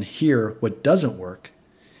see and hear what doesn't work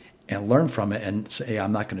and learn from it and say, hey,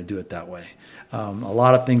 I'm not going to do it that way. A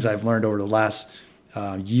lot of things I've learned over the last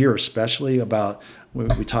year, especially about,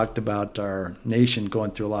 we talked about our nation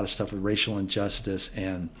going through a lot of stuff with racial injustice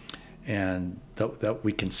and that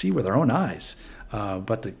we can see with our own eyes.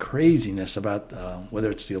 But the craziness about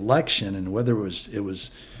whether it's the election and whether it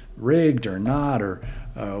was rigged or not, or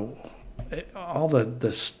all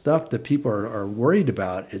the stuff that people are worried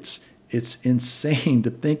about, it's insane to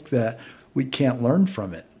think that we can't learn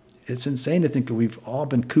from it. It's insane to think that we've all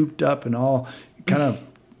been cooped up and all kind of,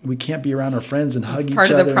 we can't be around our friends and hug each other.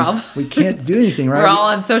 Part of the problem. We can't do anything, right? We're all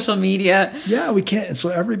on social media. Yeah, we can't. And so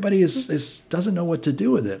everybody doesn't know what to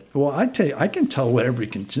do with it. Well, I tell you, I can tell what everybody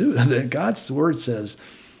can do. God's word says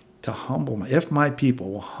to if my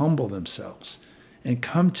people will humble themselves and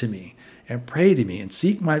come to me and pray to me and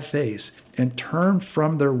seek my face and turn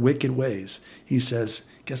from their wicked ways. He says,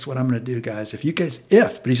 guess what I'm going to do, guys? But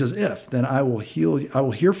he says, then I will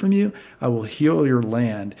hear from you. I will heal your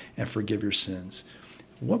land and forgive your sins.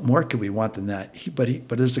 What more could we want than that?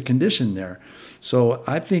 But there's a condition there. So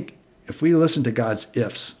I think if we listen to God's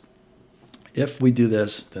ifs, if we do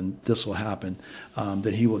this, then this will happen.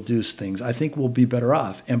 Then He will do things. I think we'll be better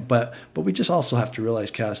off. But we just also have to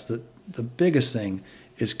realize, Cass, that the biggest thing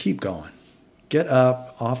is keep going. Get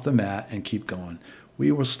up off the mat and keep going.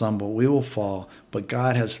 We will stumble, we will fall, but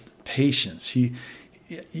God has patience.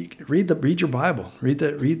 Read your Bible, read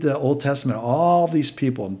the Old Testament. All these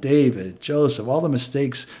people, David, Joseph, all the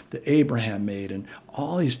mistakes that Abraham made, and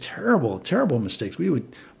all these terrible, terrible mistakes. We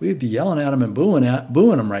would be yelling at them and booing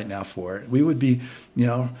them right now for it. We would be,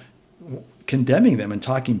 condemning them and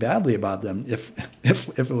talking badly about them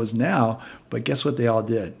if it was now. But guess what they all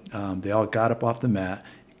did? They all got up off the mat.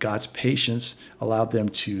 God's patience allowed them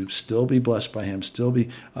to still be blessed by Him, still be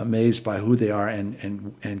amazed by who they are,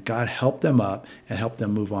 and God helped them up and helped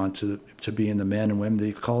them move on to being the men and women that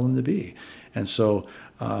He called them to be. And so,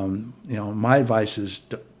 my advice is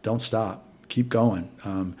don't stop, keep going.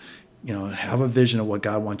 Have a vision of what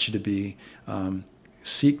God wants you to be.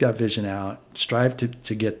 Seek that vision out, strive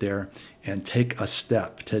to get there, and take a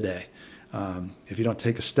step today. If you don't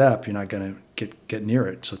take a step, you're not going to get near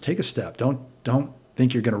it. So take a step. Don't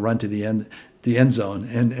think you're going to run to the end zone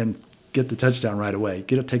and get the touchdown right away.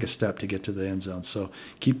 Take a step to get to the end zone. So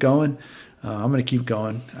keep going. I'm going to keep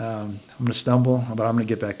going. I'm going to stumble, but I'm going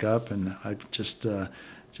to get back up. And I just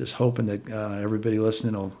hoping that everybody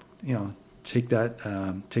listening will take that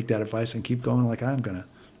advice and keep going like I'm going to.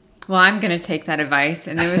 Well, I'm going to take that advice,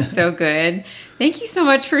 and it was so good. Thank you so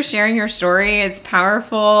much for sharing your story. It's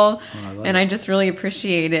powerful, I just really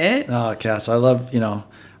appreciate it. Oh, Cass, I love,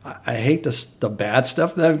 I hate the bad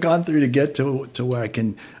stuff that I've gone through to get to where I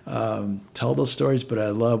can tell those stories, but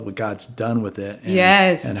I love what God's done with it,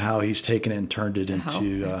 and how He's taken it and turned it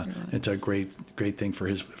into a great thing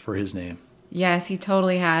for His name. Yes, He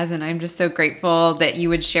totally has, and I'm just so grateful that you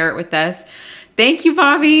would share it with us. Thank you,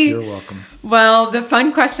 Bobby. You're welcome. Well, the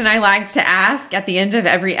fun question I like to ask at the end of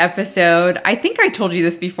every episode, I think I told you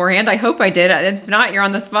this beforehand. I hope I did. If not, you're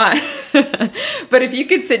on the spot. But if you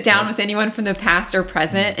could sit down with anyone from the past or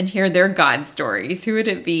present and hear their God stories, who would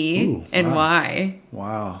it be and why?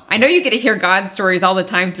 Wow. I know you get to hear God stories all the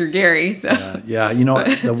time through Gary. So. Yeah.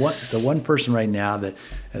 The one person right now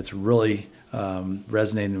that's really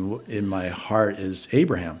resonating in my heart is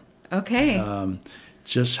Abraham. Okay.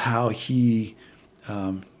 Just how he,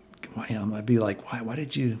 I'd be like, why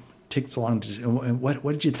did you take so long to? And what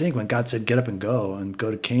did you think when God said get up and go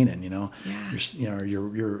to Canaan?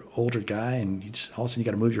 You're older guy, and you just all of a sudden you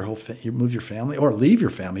got to move your family or leave your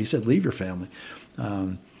family. He said leave your family,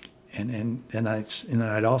 and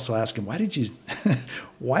I'd also ask him why did you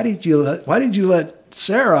let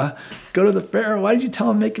Sarah go to the Pharaoh? Why did you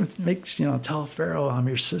tell him tell Pharaoh I'm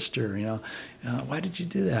your sister? Why did you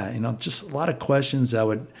do that? Just a lot of questions that I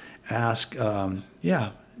would ask.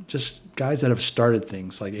 Just guys that have started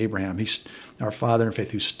things like Abraham. He's our father in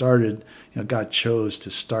faith who started. God chose to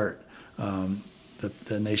start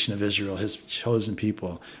the nation of Israel, His chosen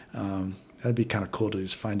people. That'd be kind of cool to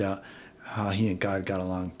just find out how He and God got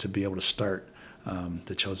along to be able to start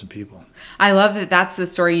the chosen people. I love that that's the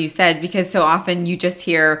story you said, because so often you just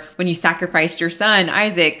hear when you sacrificed your son,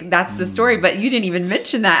 Isaac, that's the story, but you didn't even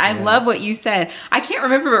mention that. I love what you said. I can't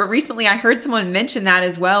remember, but recently I heard someone mention that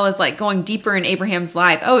as well as like going deeper in Abraham's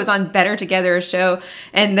life. Oh, it was on Better Together, a show.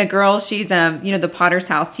 And the girl, she's, the Potter's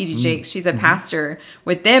House, T.D. Jakes, she's a pastor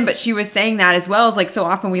with them, but she was saying that as well as like, so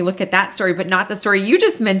often we look at that story, but not the story you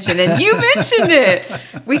just mentioned. And you mentioned it.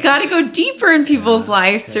 We got to go deeper in people's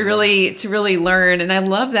lives to really learn. And I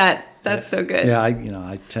love that. That's so good. Yeah,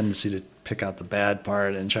 I tendency to pick out the bad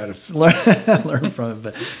part and try to learn from it.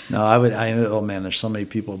 But no, oh man, there's so many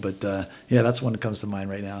people. But that's one that comes to mind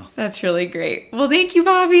right now. That's really great. Well, thank you,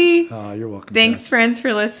 Bobby. Oh, you're welcome. Thanks, friends,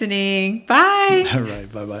 for listening. Bye. All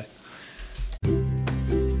right. Bye-bye.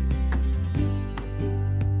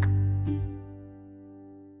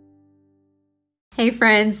 Hey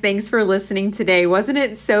friends, thanks for listening today. Wasn't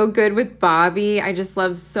it so good with Bobby? I just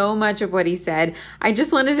love so much of what he said. I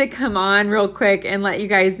just wanted to come on real quick and let you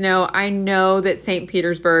guys know, I know that St.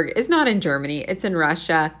 Petersburg is not in Germany, it's in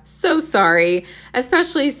Russia. So sorry,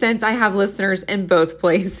 especially since I have listeners in both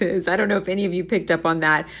places. I don't know if any of you picked up on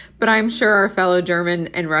that, but I'm sure our fellow German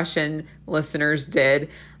and Russian listeners did.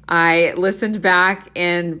 I listened back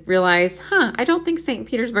and realized, I don't think St.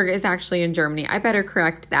 Petersburg is actually in Germany. I better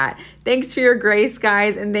correct that. Thanks for your grace,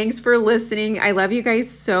 guys, and thanks for listening. I love you guys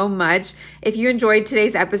so much. If you enjoyed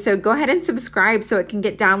today's episode, go ahead and subscribe so it can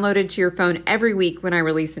get downloaded to your phone every week when I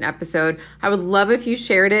release an episode. I would love if you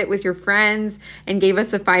shared it with your friends and gave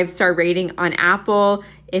us a 5-star rating on Apple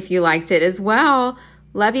if you liked it as well.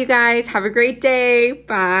 Love you guys. Have a great day.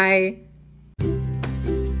 Bye.